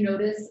 Do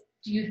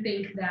you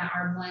think that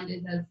our blend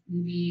is as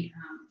maybe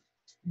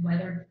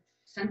weather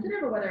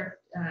sensitive or weather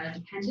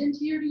dependent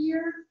year to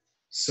year?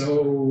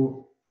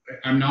 So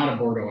I'm not a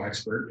Bordeaux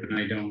expert, and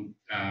I don't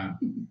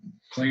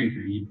claim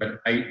to be, but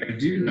I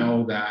do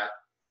know that,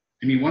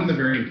 I mean, one of the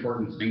very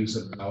important things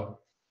about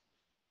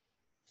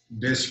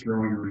this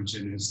growing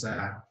region is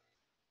that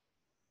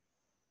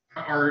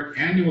our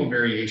annual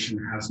variation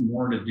has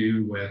more to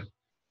do with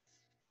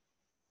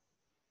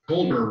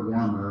colder,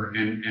 warmer,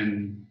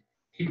 and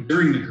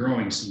during the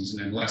growing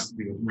season and less to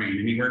do with rain.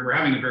 I mean, we're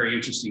having a very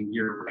interesting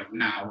year right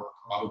now.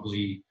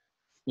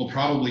 We'll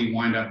probably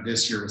wind up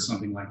this year with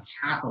something like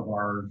half of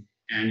our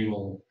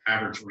annual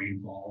average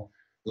rainfall.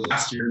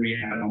 Last year, we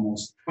had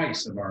almost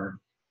twice of our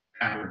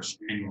average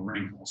annual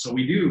rainfall. So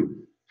we do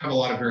have a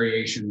lot of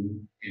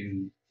variation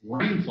in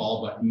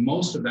rainfall, but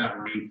most of that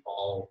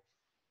rainfall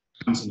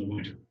comes in the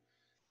winter.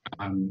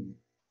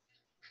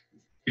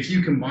 If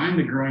you combine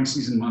the growing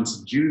season months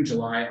of June,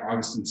 July,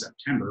 August, and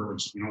September,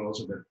 which, you know,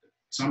 those are the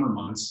summer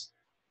months,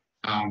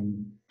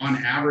 on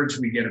average,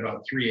 we get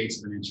about 3/8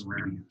 of an inch of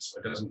rain here, so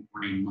it doesn't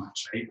rain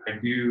much. I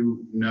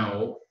do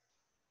know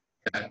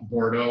that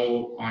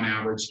Bordeaux, on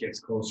average, gets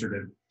closer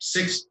to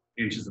 6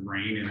 inches of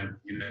rain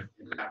in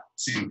that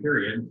same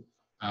period.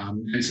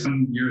 And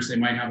some years they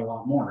might have a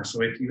lot more.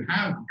 So if you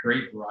have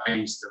grape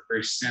varieties that are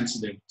very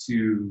sensitive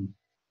to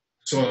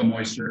soil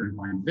moisture and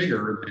vine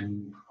vigor,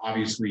 then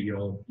obviously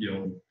you'll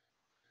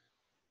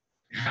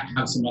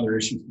have some other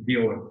issues to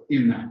deal with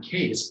in that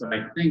case. But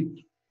I think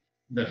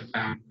the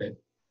fact that,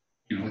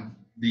 you know,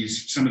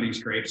 some of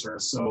these grapes are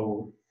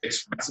so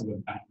expressive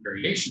of that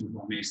variation is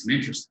what makes them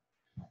interesting.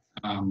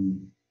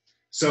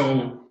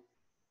 So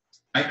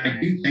I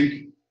do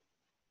think,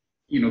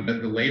 you know,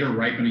 that the later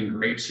ripening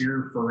grapes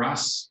here for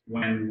us,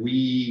 when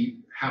we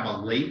have a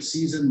late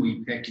season,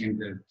 we pick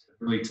into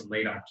really to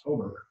late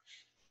October.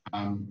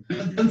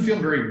 It doesn't feel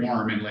very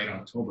warm in late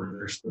October.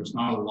 There's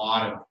not a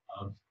lot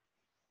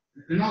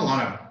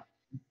of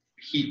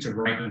heat to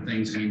ripen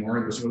things anymore.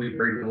 There's really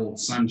very little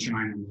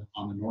sunshine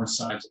on the north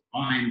sides of the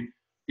vine.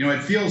 You know,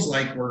 it feels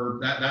like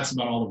that's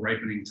about all the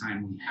ripening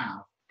time we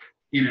have.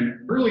 In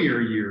an earlier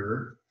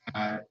year,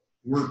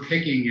 we're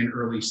picking in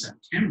early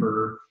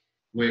September,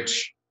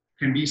 which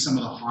can be some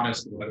of the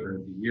hottest weather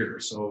of the year.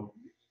 So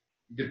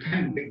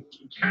Cabernet,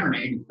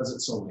 because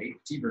it's so late,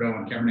 Petit Verdot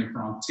and Cabernet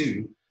Franc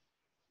too,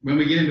 when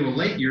we get into a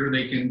late year,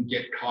 they can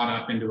get caught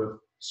up into a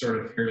sort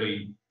of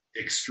fairly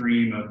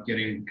extreme of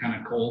getting kind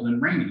of cold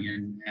and rainy.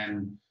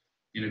 And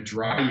in a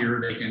dry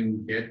year, they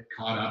can get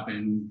caught up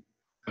in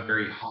a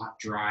very hot,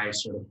 dry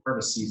sort of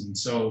harvest season.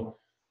 So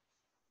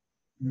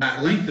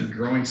that length of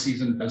growing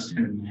season does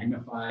tend to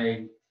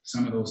magnify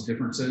some of those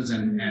differences.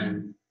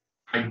 And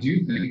I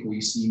do think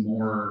we see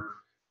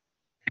more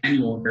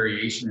annual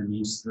variation in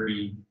these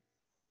three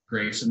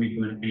grapes than we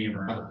do in any of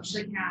our others.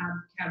 The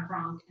Cab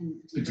Franc and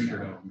Petit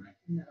Verdot, right?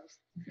 Those.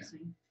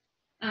 Interesting.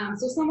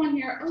 So someone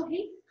here, oh,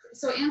 hey,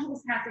 so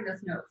Angela's passing us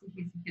notes in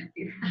case you can't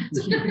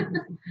see that.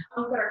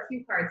 We've got our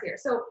cue cards here.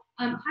 So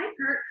hi,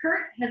 Kurt.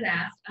 Kurt has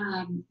asked,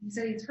 he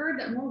said he's heard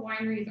that more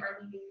wineries are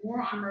leaning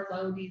more on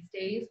Merlot these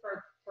days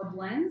for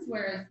blends,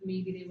 whereas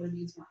maybe they would have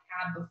used more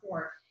Cab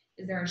before.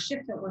 Is there a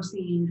shift that we're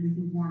seeing? Do you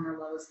think more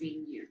Merlot is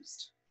being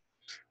used?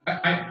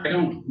 I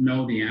don't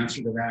know the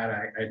answer to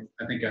that.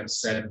 I think I've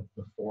said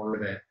before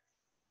that,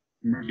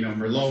 you know,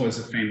 Merlot is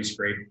a famous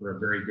grape for a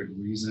very good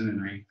reason.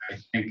 And I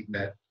think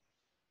that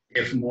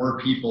if more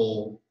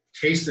people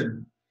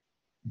tasted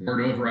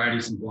Bordeaux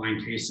varieties and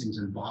blind tastings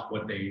and bought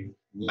what they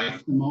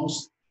liked the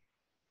most,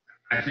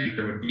 I think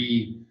there would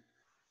be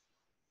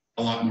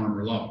a lot more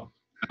Merlot.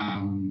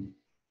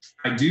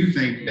 I do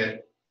think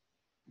that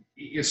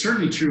it's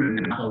certainly true in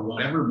Napa,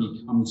 whatever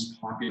becomes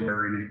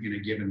popular in a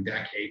given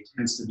decade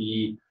tends to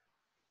be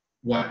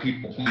what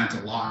people plant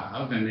a lot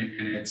of, and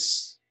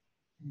it's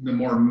the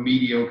more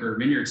mediocre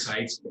vineyard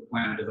sites that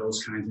plant to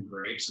those kinds of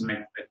grapes. And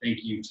I think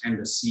you tend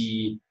to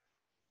see,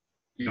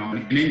 you know,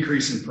 an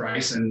increase in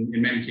price and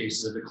in many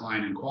cases a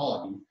decline in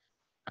quality.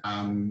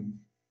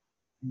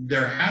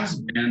 There has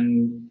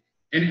been,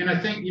 and I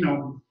think, you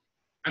know,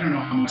 I don't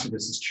know how much of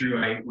this is true.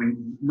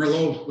 When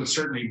Merlot was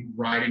certainly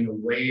riding a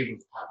wave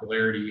of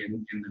popularity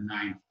in the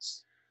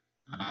 90s,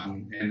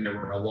 and there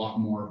were a lot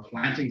more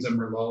plantings of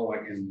Merlot.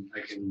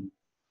 I can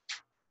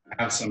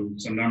have some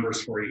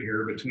numbers for you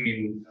here.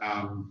 Between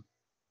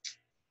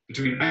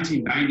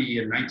 1990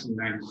 and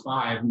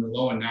 1995,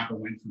 Merlot in Napa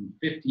went from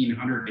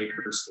 1,500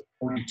 acres to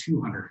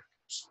 4,200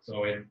 acres.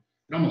 So it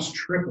almost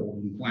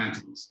tripled in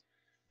plantings.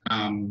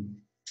 And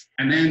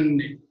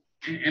then,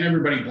 and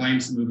everybody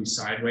blames the movie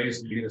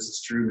Sideways. Maybe this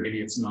is true,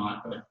 maybe it's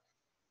not. But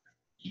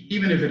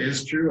even if it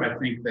is true, I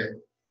think that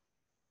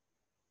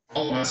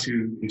all of us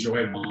who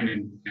enjoy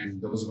wine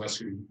and those of us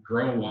who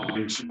grow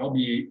wine should all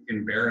be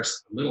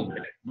embarrassed a little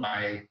bit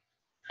by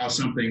how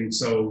something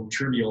so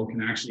trivial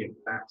can actually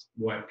affect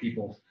what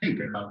people think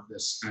about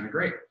this kind of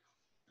grape.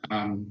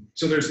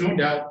 So there's no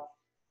doubt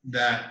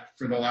that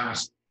for the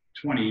last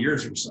 20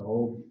 years or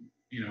so,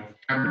 you know,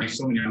 Cabernet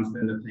Sauvignon's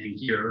been the thing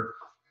here,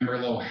 and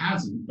Merlot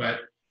hasn't. But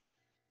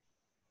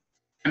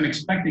I'm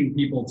expecting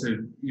people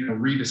to,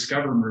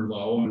 rediscover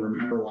Merlot and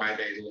remember why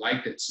they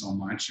liked it so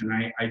much. And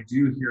I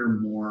do hear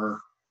more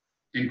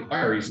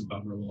inquiries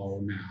about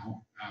Merlot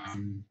now.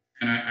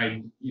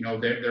 And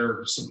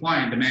there are supply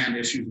and demand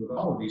issues with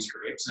all of these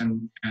grapes.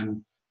 And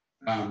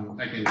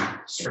I can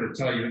sort of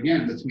tell you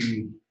again,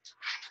 between,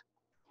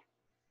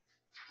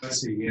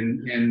 let's see,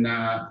 in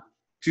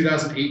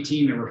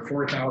 2018, there were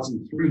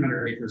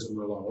 4,300 acres of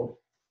Merlot.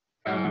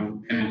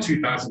 And in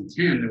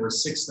 2010, there were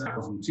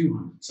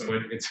 6,200. So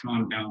it's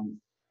gone down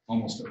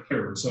almost a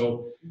third.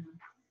 So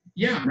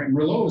yeah,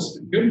 Merlot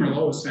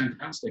is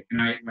fantastic.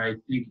 And I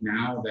think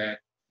now that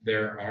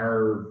there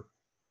are,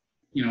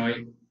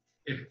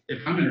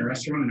 if I'm in a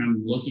restaurant and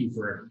I'm looking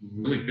for a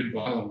really good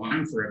bottle of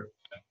wine for a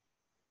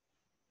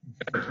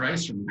better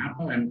price from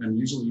Napa, I'm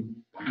usually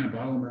buying a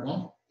bottle of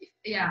Merlot.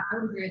 Yeah, I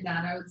would agree with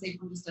that. I would say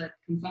from just a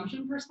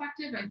consumption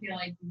perspective, I feel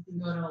like you can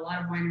go to a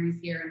lot of wineries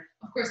here, and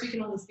of course we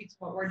can only speak to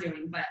what we're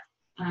doing, but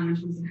in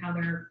terms of how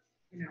they're,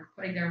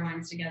 putting their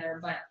wines together.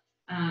 But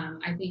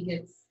I think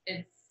it's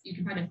you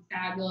can find a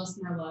fabulous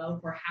Merlot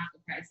for half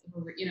the price of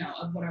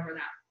whatever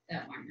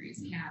that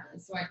winery's cab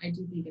is. So I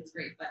do think it's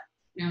great. But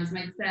as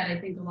Mike said, I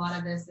think a lot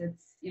of this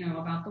it's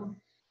about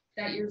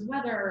that year's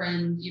weather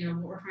and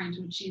what we're trying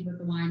to achieve with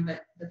the wine,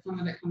 but some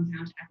of it comes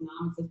down to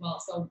economics as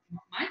well. So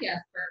my guess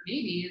for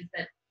maybe is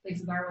that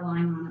places are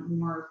relying on it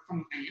more from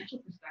a financial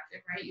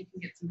perspective, right? You can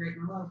get some great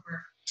Merlot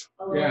for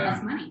a little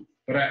less money.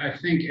 But I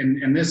think,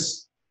 and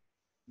this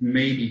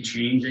may be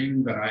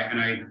changing, but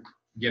I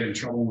get in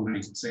trouble when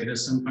I say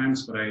this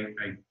sometimes, but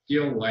I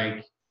feel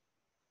like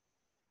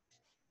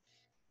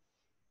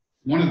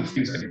one of the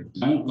things I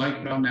don't like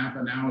about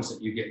Napa now is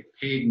that you get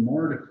paid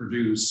more to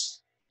produce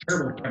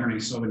terrible Cabernet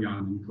Sauvignon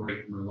and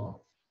great Merlot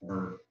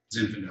or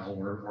Zinfandel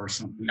or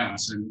something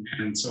else.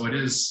 And so it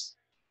is,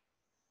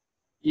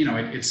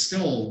 it's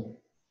still,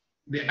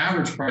 the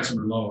average price of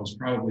Merlot is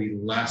probably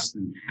less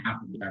than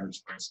half of the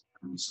average price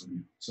of Cabernet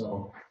Sauvignon.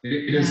 So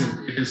it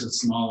is a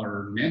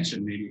smaller niche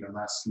and maybe a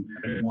less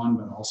competitive one,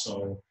 but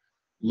also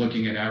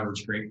looking at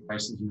average grape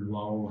prices,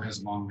 Merlot has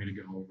a long way to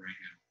go right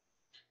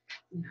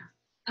now.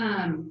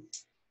 Yeah.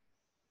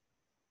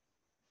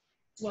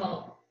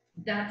 Well,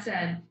 that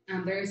said,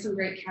 there is some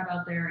great cab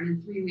out there, and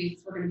in 3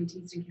 weeks we're going to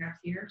be tasting cabs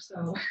here.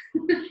 So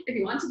if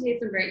you want to taste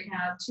some great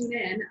cab, tune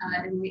in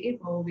late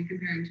April we'll be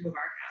comparing 2 of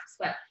our cabs.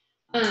 But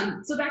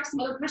so back to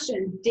some other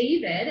questions.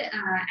 David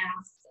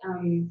asked,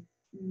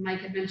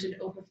 Mike had mentioned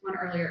Opus One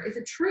earlier. Is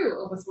it true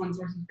Opus One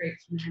sources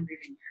grapes from the Hendry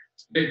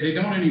Vineyard? They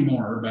don't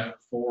anymore, but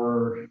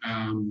for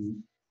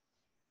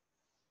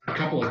a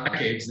couple of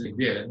decades they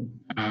did.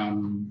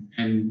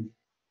 And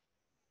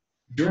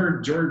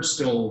George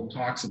still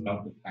talks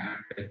about the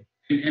fact that,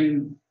 and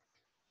I'm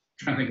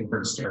trying to think of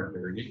where to start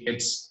there.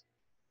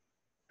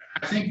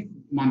 I think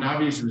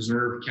Mondavi's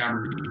Reserve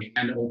Cabernet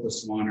and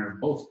Opus One are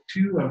both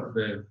 2 of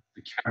the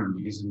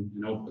Cabernets,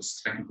 and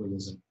Opus technically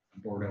is a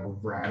Bordeaux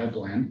varietal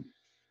blend.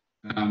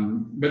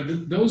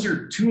 But those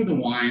are 2 of the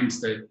wines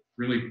that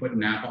really put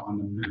Napa on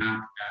the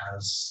map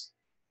as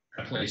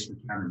a place for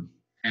Cabernet.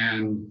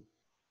 And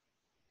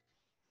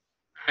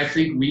I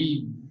think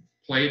we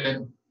played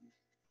a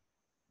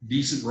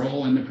decent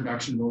role in the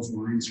production of those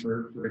wines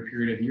for a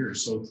period of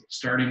years. So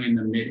starting in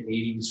the mid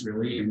 80s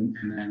really, and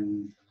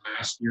then the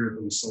last year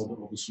that we sold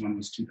the Opus One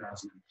was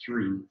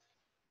 2003.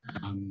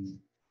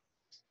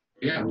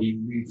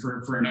 We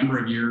for a number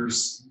of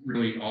years,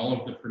 really all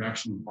of the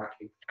production of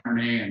Blockade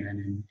Cabernet, and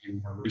then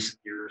in more recent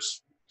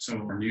years,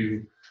 some of our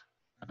new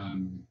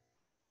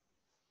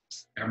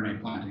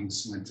Cabernet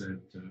plantings went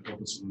to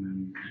Opus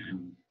One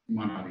and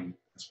Mondavi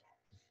as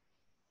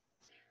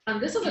well.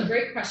 This is a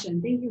great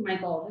question. Thank you,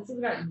 Michael. This is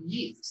about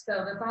yeast.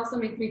 So this also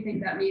makes me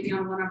think that maybe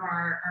on one of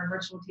our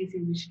virtual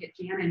tastings, we should get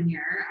Jan in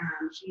here.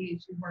 She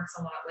works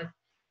a lot with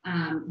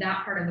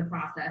that part of the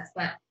process.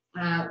 But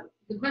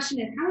the question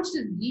is, how much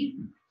does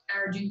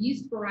do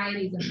yeast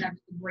varieties affect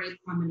the grape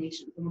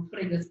combinations when we're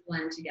putting this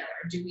blend together?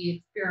 Do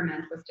we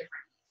experiment with different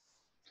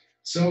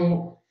yeasts?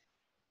 So,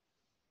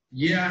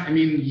 yeah,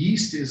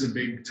 yeast is a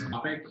big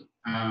topic.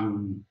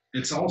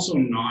 It's also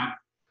not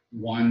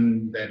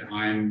one that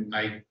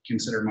I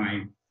consider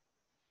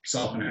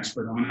myself an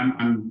expert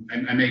on.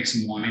 I make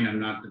some wine. I'm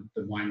not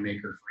the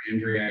winemaker for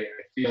Hendry. I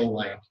feel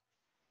like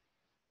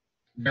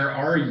there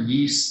are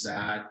yeasts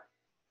that,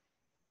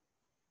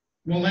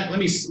 well, let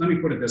me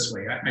put it this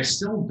way. I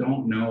still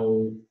don't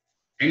know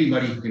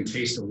anybody who can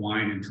taste a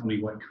wine and tell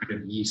me what kind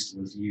of yeast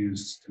was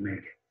used to make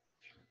it.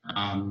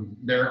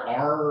 There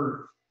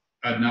are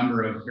a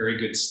number of very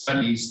good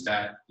studies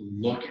that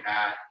look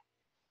at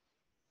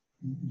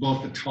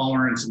both the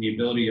tolerance and the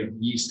ability of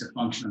yeast to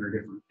function under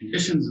different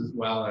conditions, as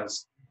well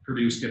as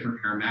produce different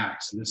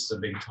aromatics. And this is a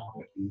big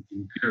topic in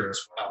beer as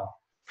well.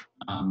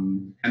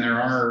 And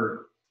there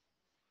are,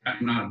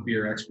 I'm not a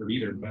beer expert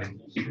either, but I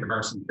think there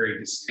are some very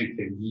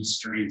distinctive yeast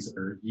strains that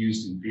are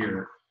used in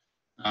beer.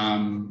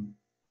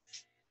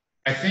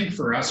 I think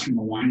for us, from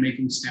a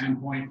winemaking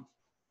standpoint,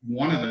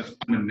 one of the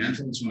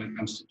fundamentals when it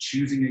comes to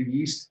choosing a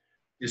yeast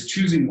is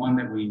choosing one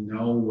that we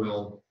know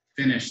will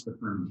finish the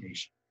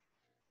fermentation.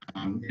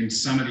 In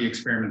some of the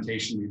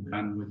experimentation we've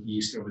done with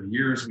yeast over the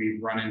years,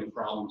 we've run into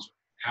problems with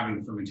having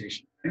the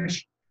fermentation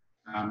finish,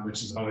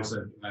 which is always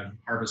a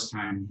harvest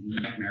time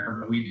nightmare.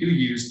 But we do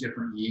use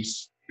different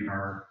yeasts in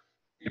our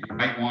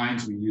white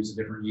wines. We use a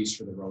different yeast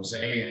for the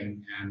rosé,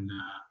 and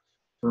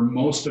for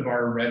most of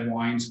our red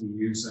wines, we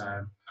use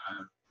a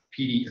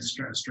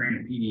strain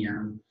of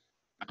PDM,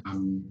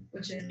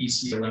 Which is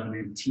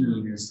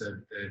EC1118 is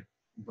the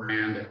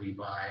brand that we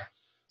buy.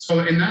 So,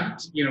 and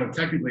that,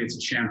 technically it's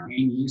a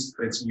champagne yeast,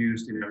 but it's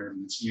used in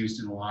everything. It's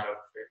used in a lot of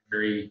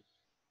very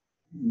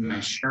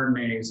nice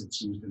Chardonnays.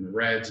 It's used in the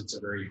reds. It's a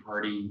very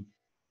hardy,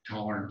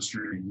 tolerant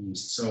strain of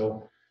yeast.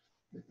 So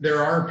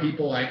there are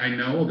people I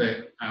know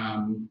that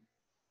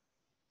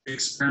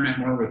experiment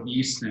more with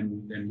yeast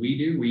than we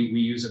do. We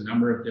use a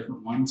number of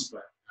different ones,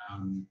 but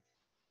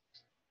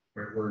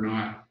we're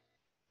not,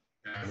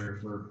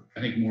 we're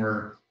I think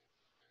more,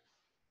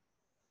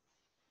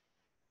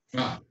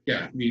 well,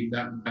 yeah,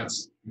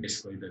 that's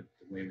basically the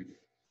way we do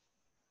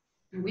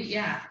it.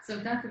 So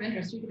if that's of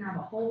interest, we can have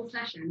a whole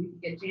session. We can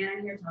get Jan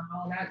in here to talk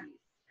all about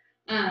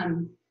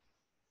yeast.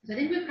 So I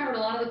think we've covered a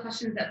lot of the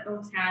questions that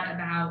folks had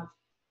about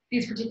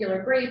these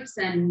particular grapes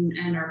and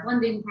our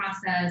blending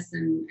process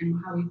and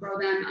how we grow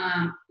them.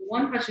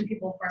 One question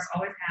people, of course,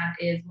 always have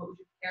is, what would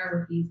you pair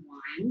with these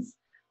wines?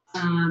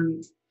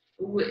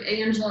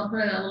 Angela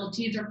put a little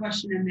teaser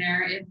question in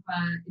there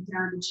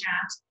down in the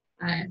chat.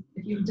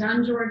 If you've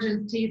done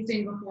George's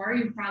tasting before,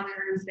 you probably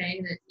heard him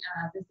say that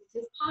this is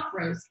his pot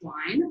roast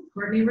wine.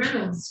 Courtney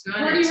Reynolds.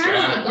 Courtney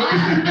Reynolds.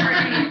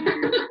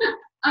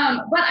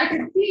 But I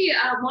could see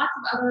lots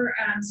of other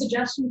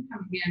suggestions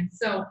coming in.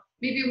 So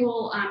maybe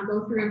we'll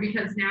go through,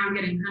 because now I'm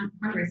getting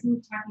hungry.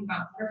 Someone's talking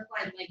about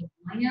butterfly leg of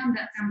lamb.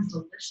 That sounds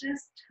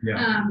delicious.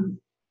 Yeah.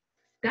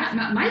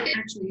 That Mike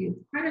actually is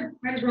quite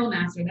a grill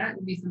master. That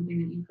would be something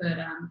that you could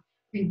I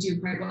think do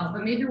quite well.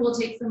 But maybe we'll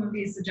take some of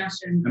these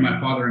suggestions. And my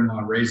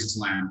father-in-law raises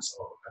lamb,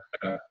 so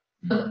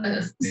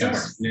a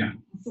source. Yeah.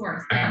 A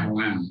source. I have a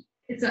lamb.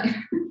 It's a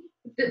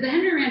the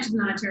Hendry Ranch is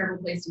not a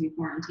terrible place to be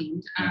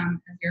quarantined, as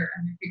you're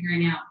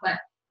figuring out. But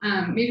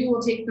maybe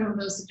we'll take some of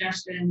those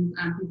suggestions.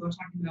 People are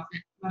talking about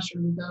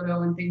mushroom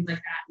risotto and things like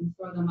that, and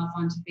throw them up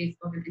onto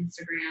Facebook and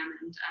Instagram,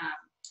 and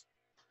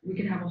we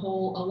can have a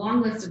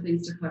long list of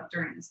things to cook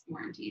during this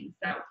quarantine.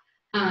 So,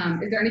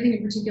 is there anything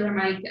in particular,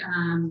 Mike,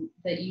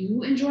 that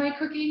you enjoy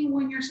cooking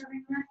when you're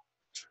serving dinner?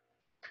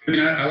 I mean,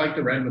 I like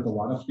the red with a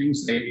lot of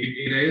things.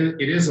 It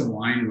is a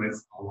wine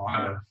with a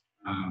lot of,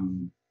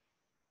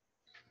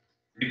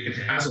 it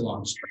has a lot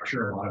of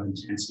structure, a lot of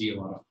intensity, a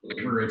lot of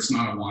flavor. It's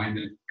not a wine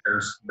that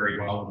pairs very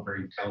well with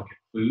very delicate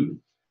food.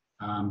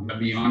 But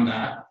beyond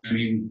that, I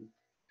mean,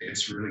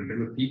 it's really good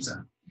with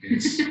pizza.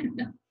 It's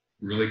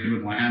really good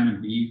with lamb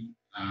and beef.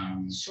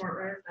 Short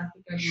ribs, that's a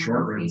good one.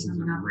 Short ribs is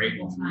a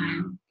great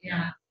one.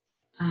 Yeah.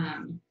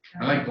 I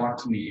like Block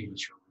 28 with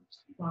short ribs.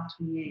 Block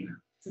 28.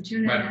 So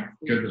tune in But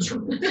next week. good with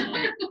short ribs.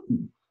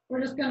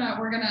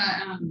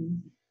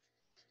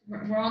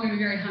 We're all gonna be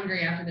very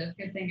hungry after this.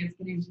 Good thing it's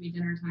getting to be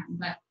dinner time.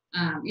 But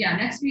yeah,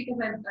 next week, as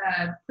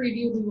I've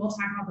previewed, we will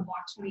talk about the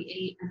Block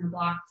 28 and the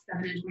Block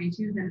 7 and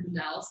 22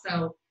 Zinfandel.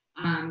 So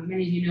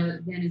many of you know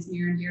that Zin is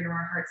near and dear to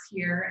our hearts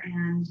here,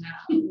 and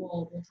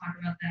we'll talk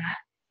about that.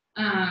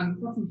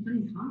 Got some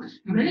funny comments.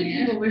 Many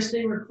people wish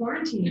they were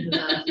quarantined with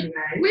us, you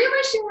guys. We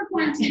wish you were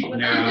quarantined with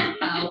Yeah.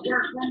 us.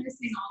 We're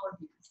missing all of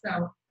you.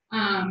 So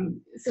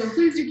so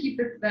please do keep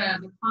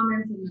the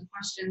comments and the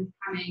questions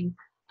coming.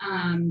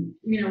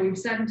 We've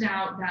sent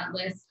out that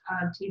list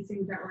of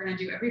tastings that we're going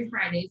to do every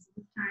Friday. So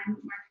this time,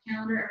 mark your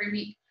calendar every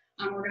week.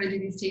 We're going to do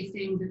these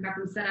tastings. We've got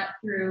them set up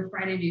through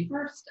Friday, May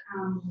 1st.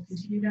 We'll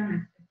continue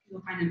them if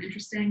people find them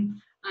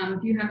interesting.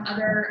 If you have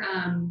other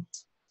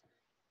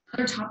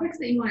topics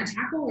that you want to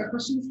tackle or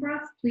questions for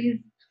us, please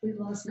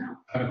let us know.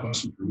 I have a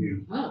question for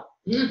you. Oh,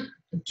 Do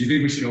you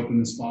think we should open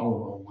this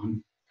bottle of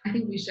 01? I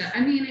think we should.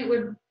 I mean, it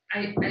would.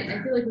 I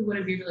feel like we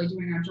wouldn't be really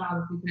doing our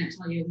job if we couldn't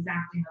tell you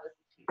exactly how this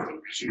is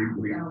tasting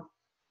right now.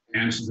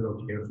 And is it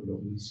okay if we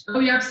open this?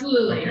 Oh, yeah,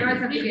 absolutely. Okay. You guys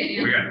have to get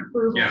Anne's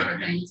approval yeah. for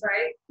things,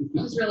 right?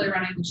 Who's really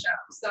running the show.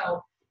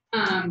 So,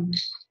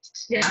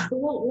 yeah, so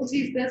we'll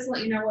tease this,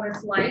 let you know what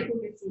it's like.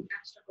 We'll get some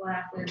extra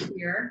glasses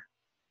here.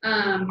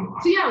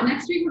 So yeah,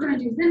 next week we're going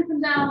to do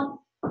Zinfandel.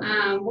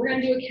 We're going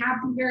to do a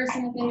cab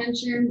comparison, as I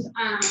mentioned.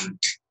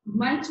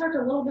 Mike talked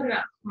a little bit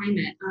about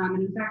climate.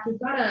 And in fact, we've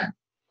got a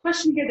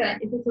question here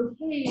that, if it's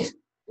okay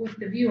with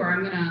the viewer,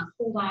 I'm going to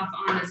hold off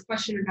on this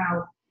question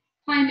about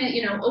climate,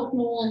 Oak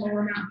Knoll and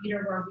Lower Mount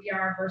Peter, where we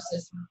are,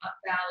 versus Up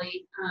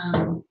Valley,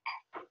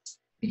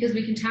 because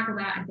we can tackle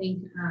that, I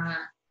think,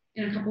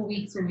 in a couple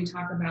weeks when we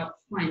talk about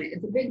climate.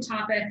 It's a big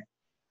topic.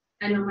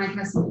 I know Mike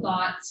has some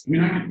thoughts. I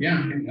mean, I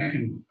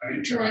can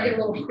try. Get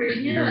a little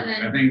preview, and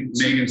then I think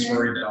Megan's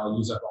worried that I'll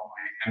use up all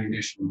my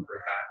ammunition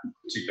for that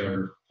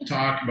particular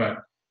talk,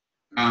 but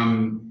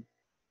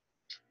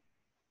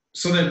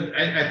so that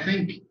I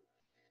think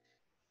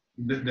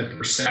the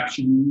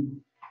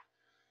perception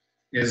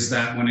is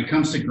that when it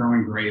comes to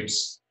growing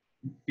grapes,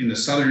 in the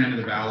southern end of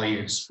the valley,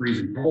 it's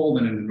freezing cold,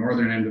 and in the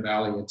northern end of the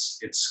valley, it's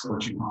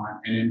scorching hot.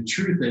 And in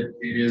truth, it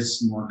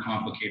is more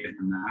complicated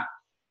than that.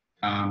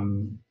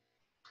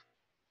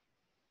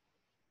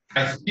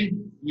 I think,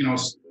 you know,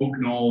 Oak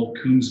Knoll,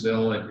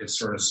 Coombsville, it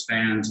sort of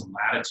spans a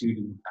latitude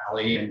in the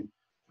valley. And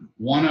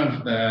one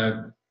of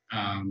the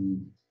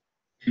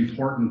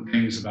important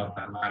things about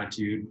that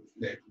latitude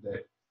that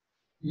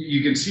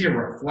you can see a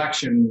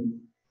reflection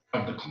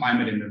of the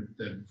climate in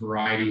the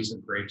varieties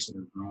of grapes that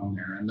are grown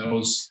there. And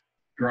those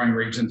growing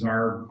regions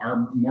are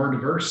more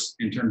diverse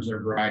in terms of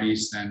their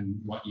varieties than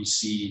what you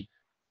see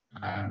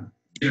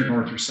either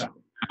north or south.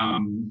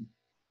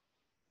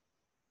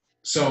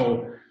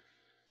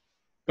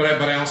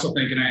 But I also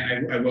think,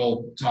 and I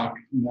will talk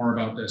more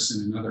about this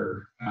in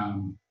another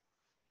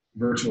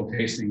virtual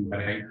tasting, but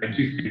I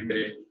do think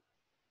that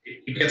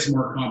it gets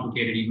more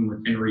complicated even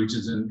within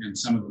regions, and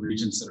some of the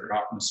regions that are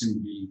often assumed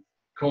to be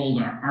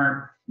cold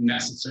aren't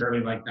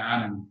necessarily like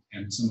that,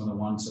 and some of the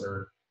ones that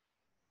are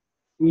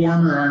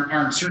warmer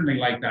aren't certainly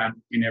like that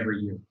in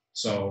every year.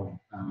 So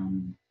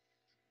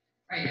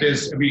Right. it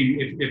is, I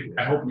mean, if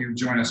I hope you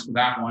join us for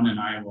that one, and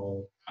I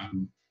will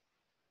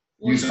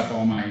use up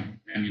all my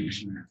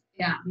ammunition there.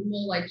 Yeah, and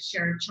we'll like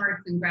share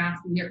charts and graphs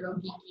and get real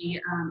geeky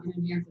in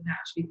advance of that.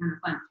 Should be kind of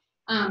fun.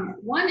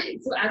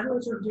 So as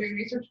we're sort of doing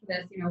research for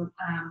this, you know,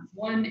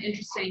 one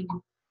interesting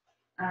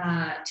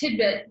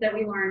tidbit that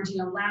we learned, you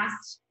know,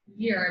 last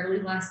year, I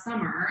believe last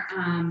summer,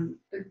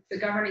 the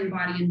governing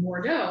body in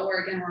Bordeaux,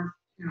 where again we're,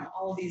 you know,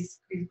 all of these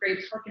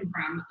grapes working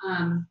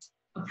from,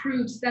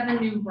 approved 7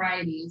 new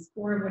varieties,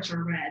 4 of which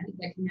are red,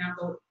 that can now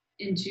go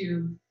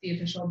into the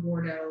official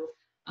Bordeaux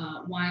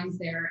wines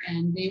there,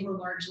 and they were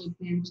largely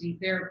planting.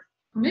 They're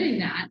permitting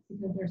that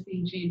because they're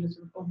seeing changes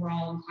sort of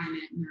overall in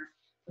climate, and they're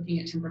looking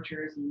at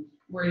temperatures and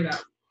worried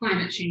about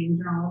climate change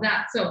and all of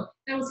that. So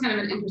that was kind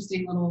of an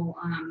interesting little,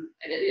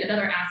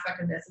 another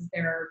aspect of this is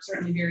there are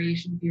certainly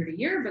variations year to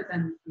year, but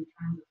then some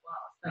trends as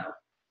well. So.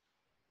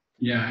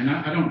 Yeah, and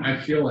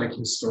I feel like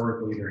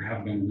historically there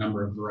have been a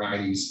number of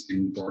varieties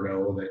in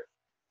Bordeaux that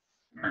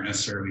aren't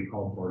necessarily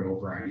called Bordeaux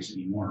varieties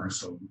anymore.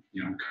 So,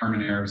 you know,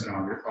 Carmenere is an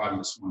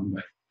obvious one,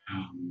 but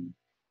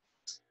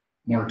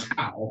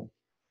Mortal,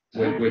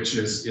 which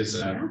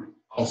is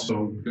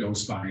also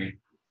goes by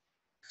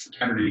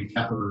Cabernet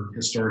Pepper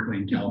historically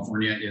in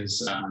California,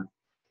 is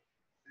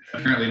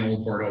apparently an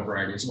old Bordeaux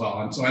variety as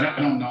well. And so I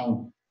don't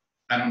know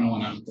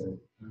enough to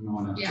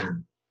Yeah. to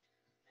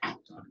talk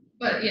about.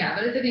 But yeah,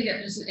 but I think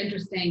it's just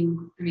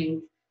interesting. I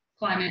mean,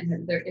 climate,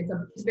 it's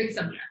a big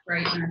subject,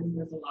 right? And I think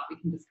there's a lot we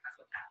can discuss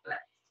with that. But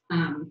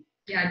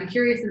yeah, I'd be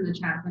curious in the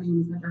chat if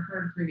anyone's ever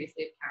heard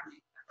previously of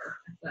Cabernet Pepper.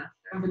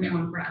 That's a new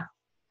one for us.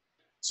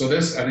 So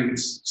this, I think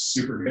it's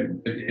super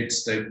good.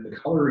 It's the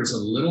color is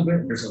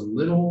there's a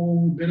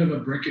little bit of a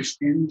brickish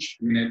tinge.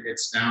 I mean,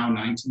 it's now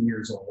 19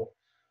 years old.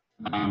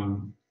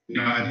 You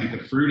know, I think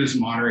the fruit is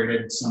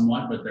moderated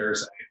somewhat, but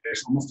there's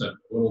almost a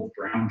little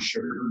brown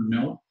sugar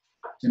note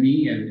to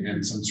me,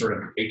 and some sort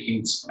of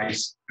baking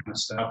spice kind of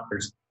stuff.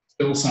 There's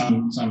still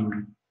some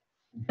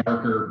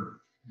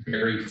darker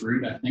berry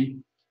fruit, I think,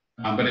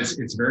 but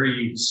it's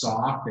very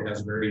soft. It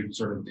has a very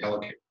sort of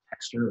delicate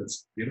texture.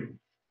 It's beautiful.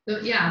 So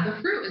yeah, the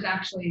fruit is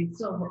actually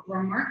still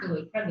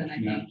remarkably present. I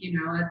think, you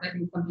know, I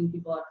think something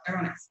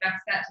everyone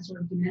expects that to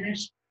sort of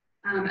diminish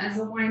as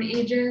the wine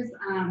ages.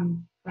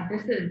 But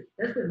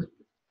this is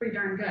pretty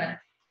darn good.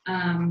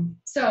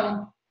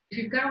 So if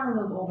you've got one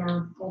of those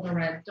older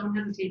reds, don't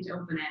hesitate to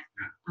open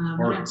it.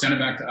 Or send it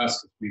back to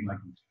us if we'd like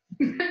them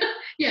to.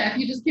 Yeah, if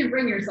you just can't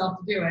bring yourself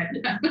to do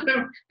it. I don't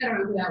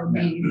know who that would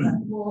be, but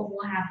we'll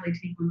happily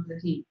take one for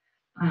the team.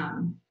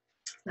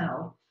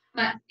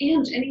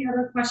 And any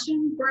other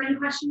burning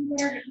questions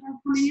that are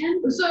coming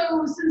in?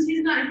 So since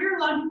he's not here, a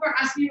lot of people are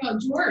asking about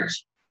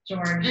George.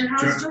 And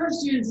how's George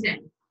doing today?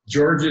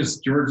 George is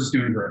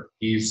doing great.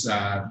 He's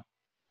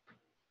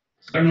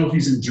I don't know if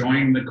he's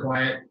enjoying the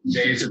quiet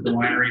days at the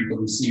winery, but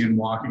we see him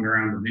walking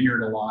around the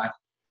vineyard a lot.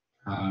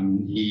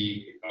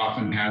 He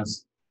often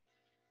has,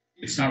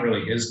 it's not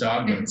really his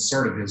dog, but it's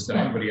sort of his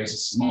dog, but he has a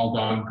small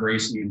dog,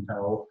 Gracie, in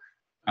tow.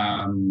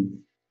 And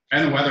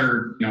the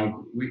weather, you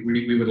know,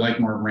 we would like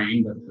more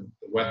rain, but the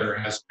weather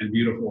has been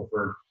beautiful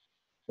for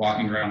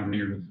walking around the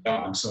vineyard with the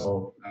dog.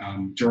 So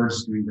George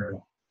is doing very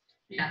well.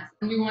 Yes,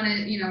 and we want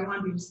to, you know,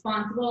 be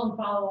responsible and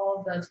follow all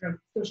of the sort of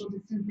social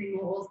distancing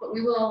rules, but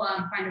we will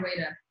find a way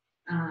to,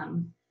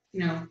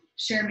 you know,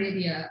 share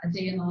maybe a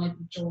day in the life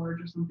of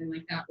George or something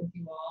like that with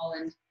you all.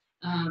 And,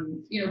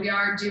 you know, we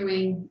are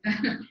doing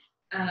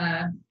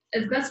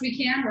as best we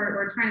can.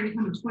 We're trying to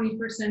become a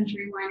 21st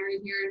century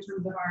winery here in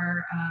terms of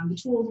our the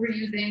tools we're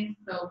using.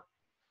 So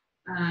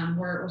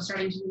we're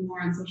starting to do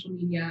more on social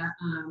media.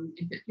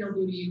 If it feels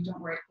new to you,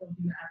 don't worry, it feels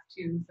new to us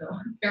too. So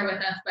bear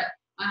with us. But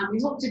we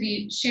hope to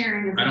be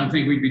sharing. I don't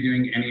think we'd be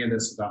doing any of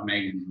this without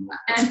Megan.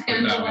 And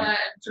Angela,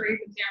 Therese,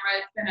 and Tamara.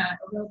 It's been a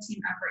real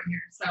team effort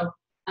here. So,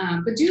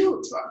 but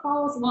do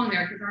follow us along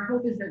there, because our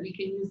hope is that we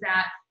can use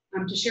that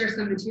to share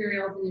some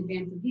materials in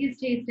advance of these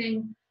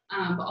tastings,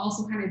 but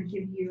also kind of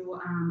give you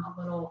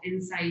a little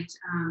insight.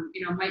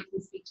 You know, Mike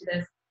can speak to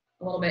this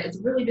a little bit. It's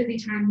a really busy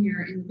time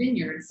here in the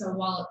vineyard. So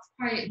while it's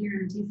quiet here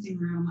in the tasting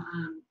room,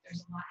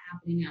 there's a lot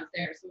happening out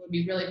there. So it would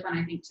be really fun,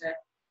 I think, to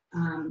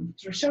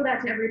sort of show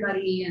that to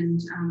everybody.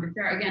 And if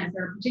there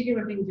are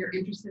particular things you're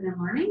interested in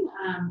learning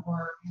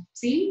or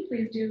seeing,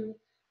 please do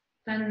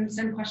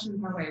send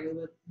questions our way. We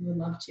would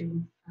love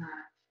to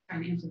try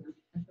and answer them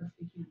as best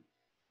we can.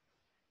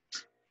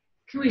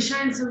 Can we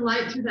shine some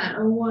light through that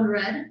 01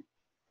 red?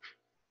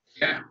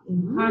 Yeah.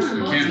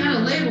 Possible. It's got a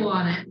label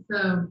on it,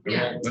 so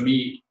yeah. Well, let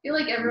me. I feel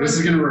like everyone. This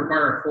is going to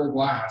require a full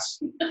glass.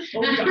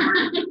 Oh, darn.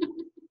 I feel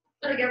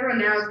like everyone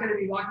now is going to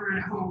be walking around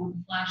at home with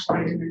a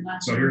flashlight in their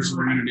lap. So here's what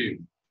we're going to do.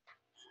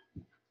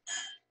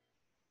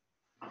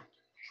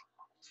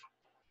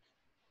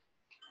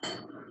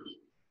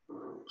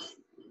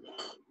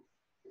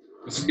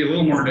 This will be a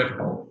little more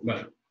difficult,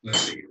 but let's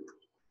see.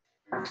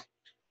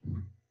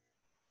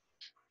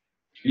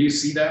 Can you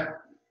see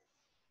that?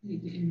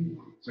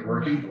 Is it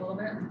working? A little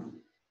bit.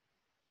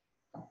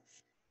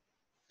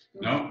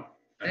 No,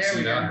 There see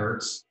we that go.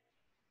 hurts.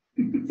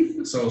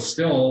 So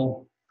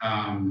still,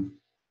 I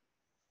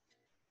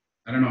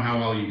don't know how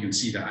well you can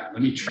see that.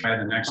 Let me try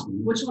the next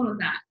one. Which one was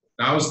that?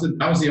 That was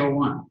the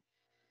 01.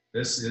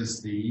 This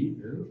is the.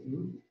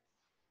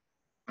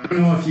 I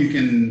don't know if you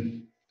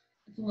can.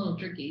 It's a little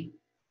tricky.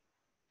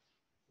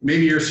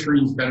 Maybe your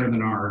screen's better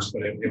than ours,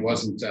 but it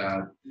wasn't.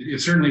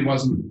 It certainly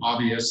wasn't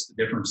obvious the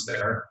difference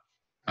there.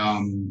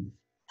 The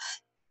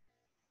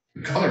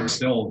color is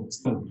still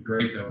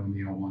great though in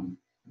the 01.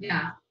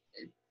 Yeah.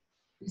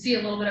 You see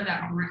a little bit of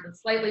that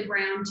slightly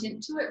brown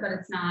tint to it, but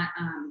it's not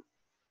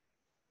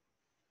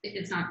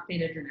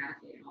faded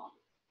dramatically at all.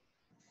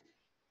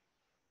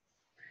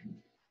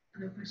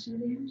 Other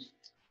questions, Ange?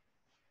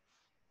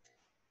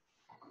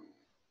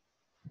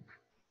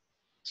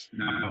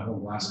 No, whole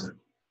glass of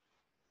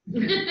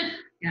it.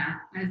 Yeah,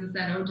 as I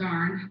said, oh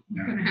darn,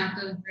 Yeah. we're gonna have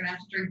to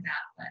drink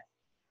that. But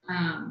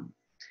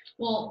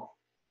well,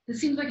 this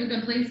seems like a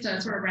good place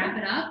to sort of wrap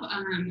it up.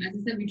 As I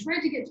said, we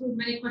tried to get to as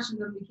many questions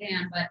as we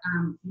can, but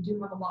we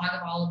do have a log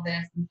of all of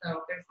this, and so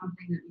if there's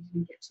something that we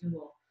didn't get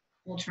to,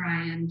 we'll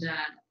try and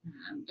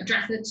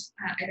address it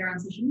either on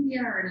social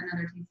media or in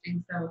another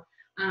tasting. So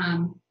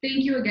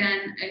thank you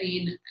again. I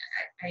mean,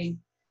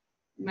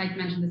 Mike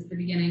mentioned this at the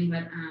beginning,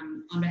 but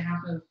on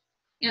behalf of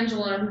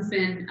Angela, who's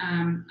been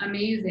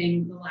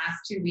amazing the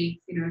last 2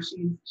 weeks, you know,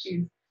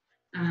 she's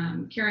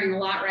carrying a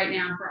lot right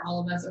now for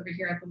all of us over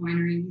here at the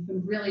winery. We've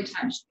been really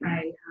touched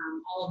by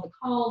all of the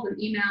calls and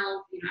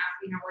emails, you know,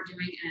 asking how we're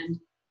doing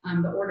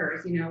and the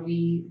orders. You know,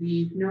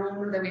 we've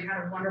known that we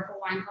had a wonderful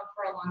wine club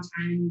for a long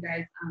time, and you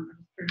guys are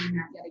just proving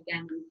that yet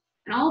again,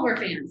 and all of our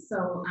fans.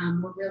 So we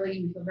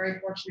feel very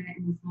fortunate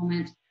in this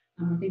moment.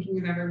 We're thinking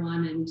of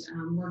everyone, and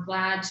we're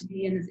glad to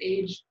be in this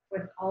age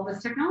with all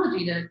this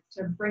technology to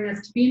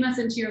beam us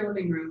into your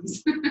living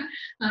rooms.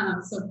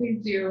 So please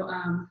do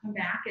come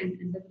back and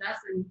visit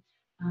us, and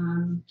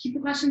keep the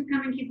questions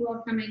coming, keep the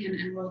love coming,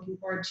 and we're looking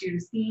forward to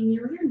seeing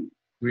you again.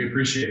 We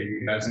appreciate it,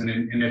 you guys. And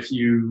if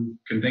you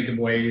can think of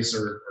ways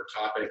or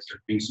topics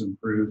or things to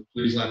improve,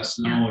 please let us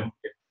know.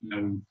 If you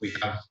know, we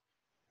have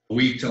a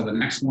week till the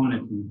next one.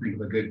 If you think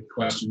of a good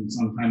question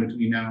sometime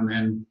between now and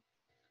then,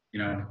 you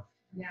know,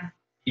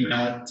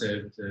 email it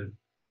to the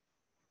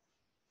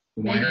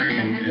winery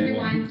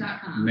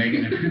Megan@henrywines.com.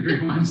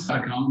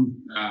 Megan@henrywines.com,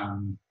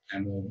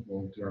 and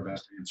we'll do our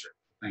best to answer it.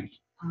 Thank you.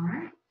 All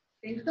right.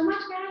 Thanks so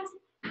much, guys.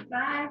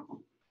 Bye.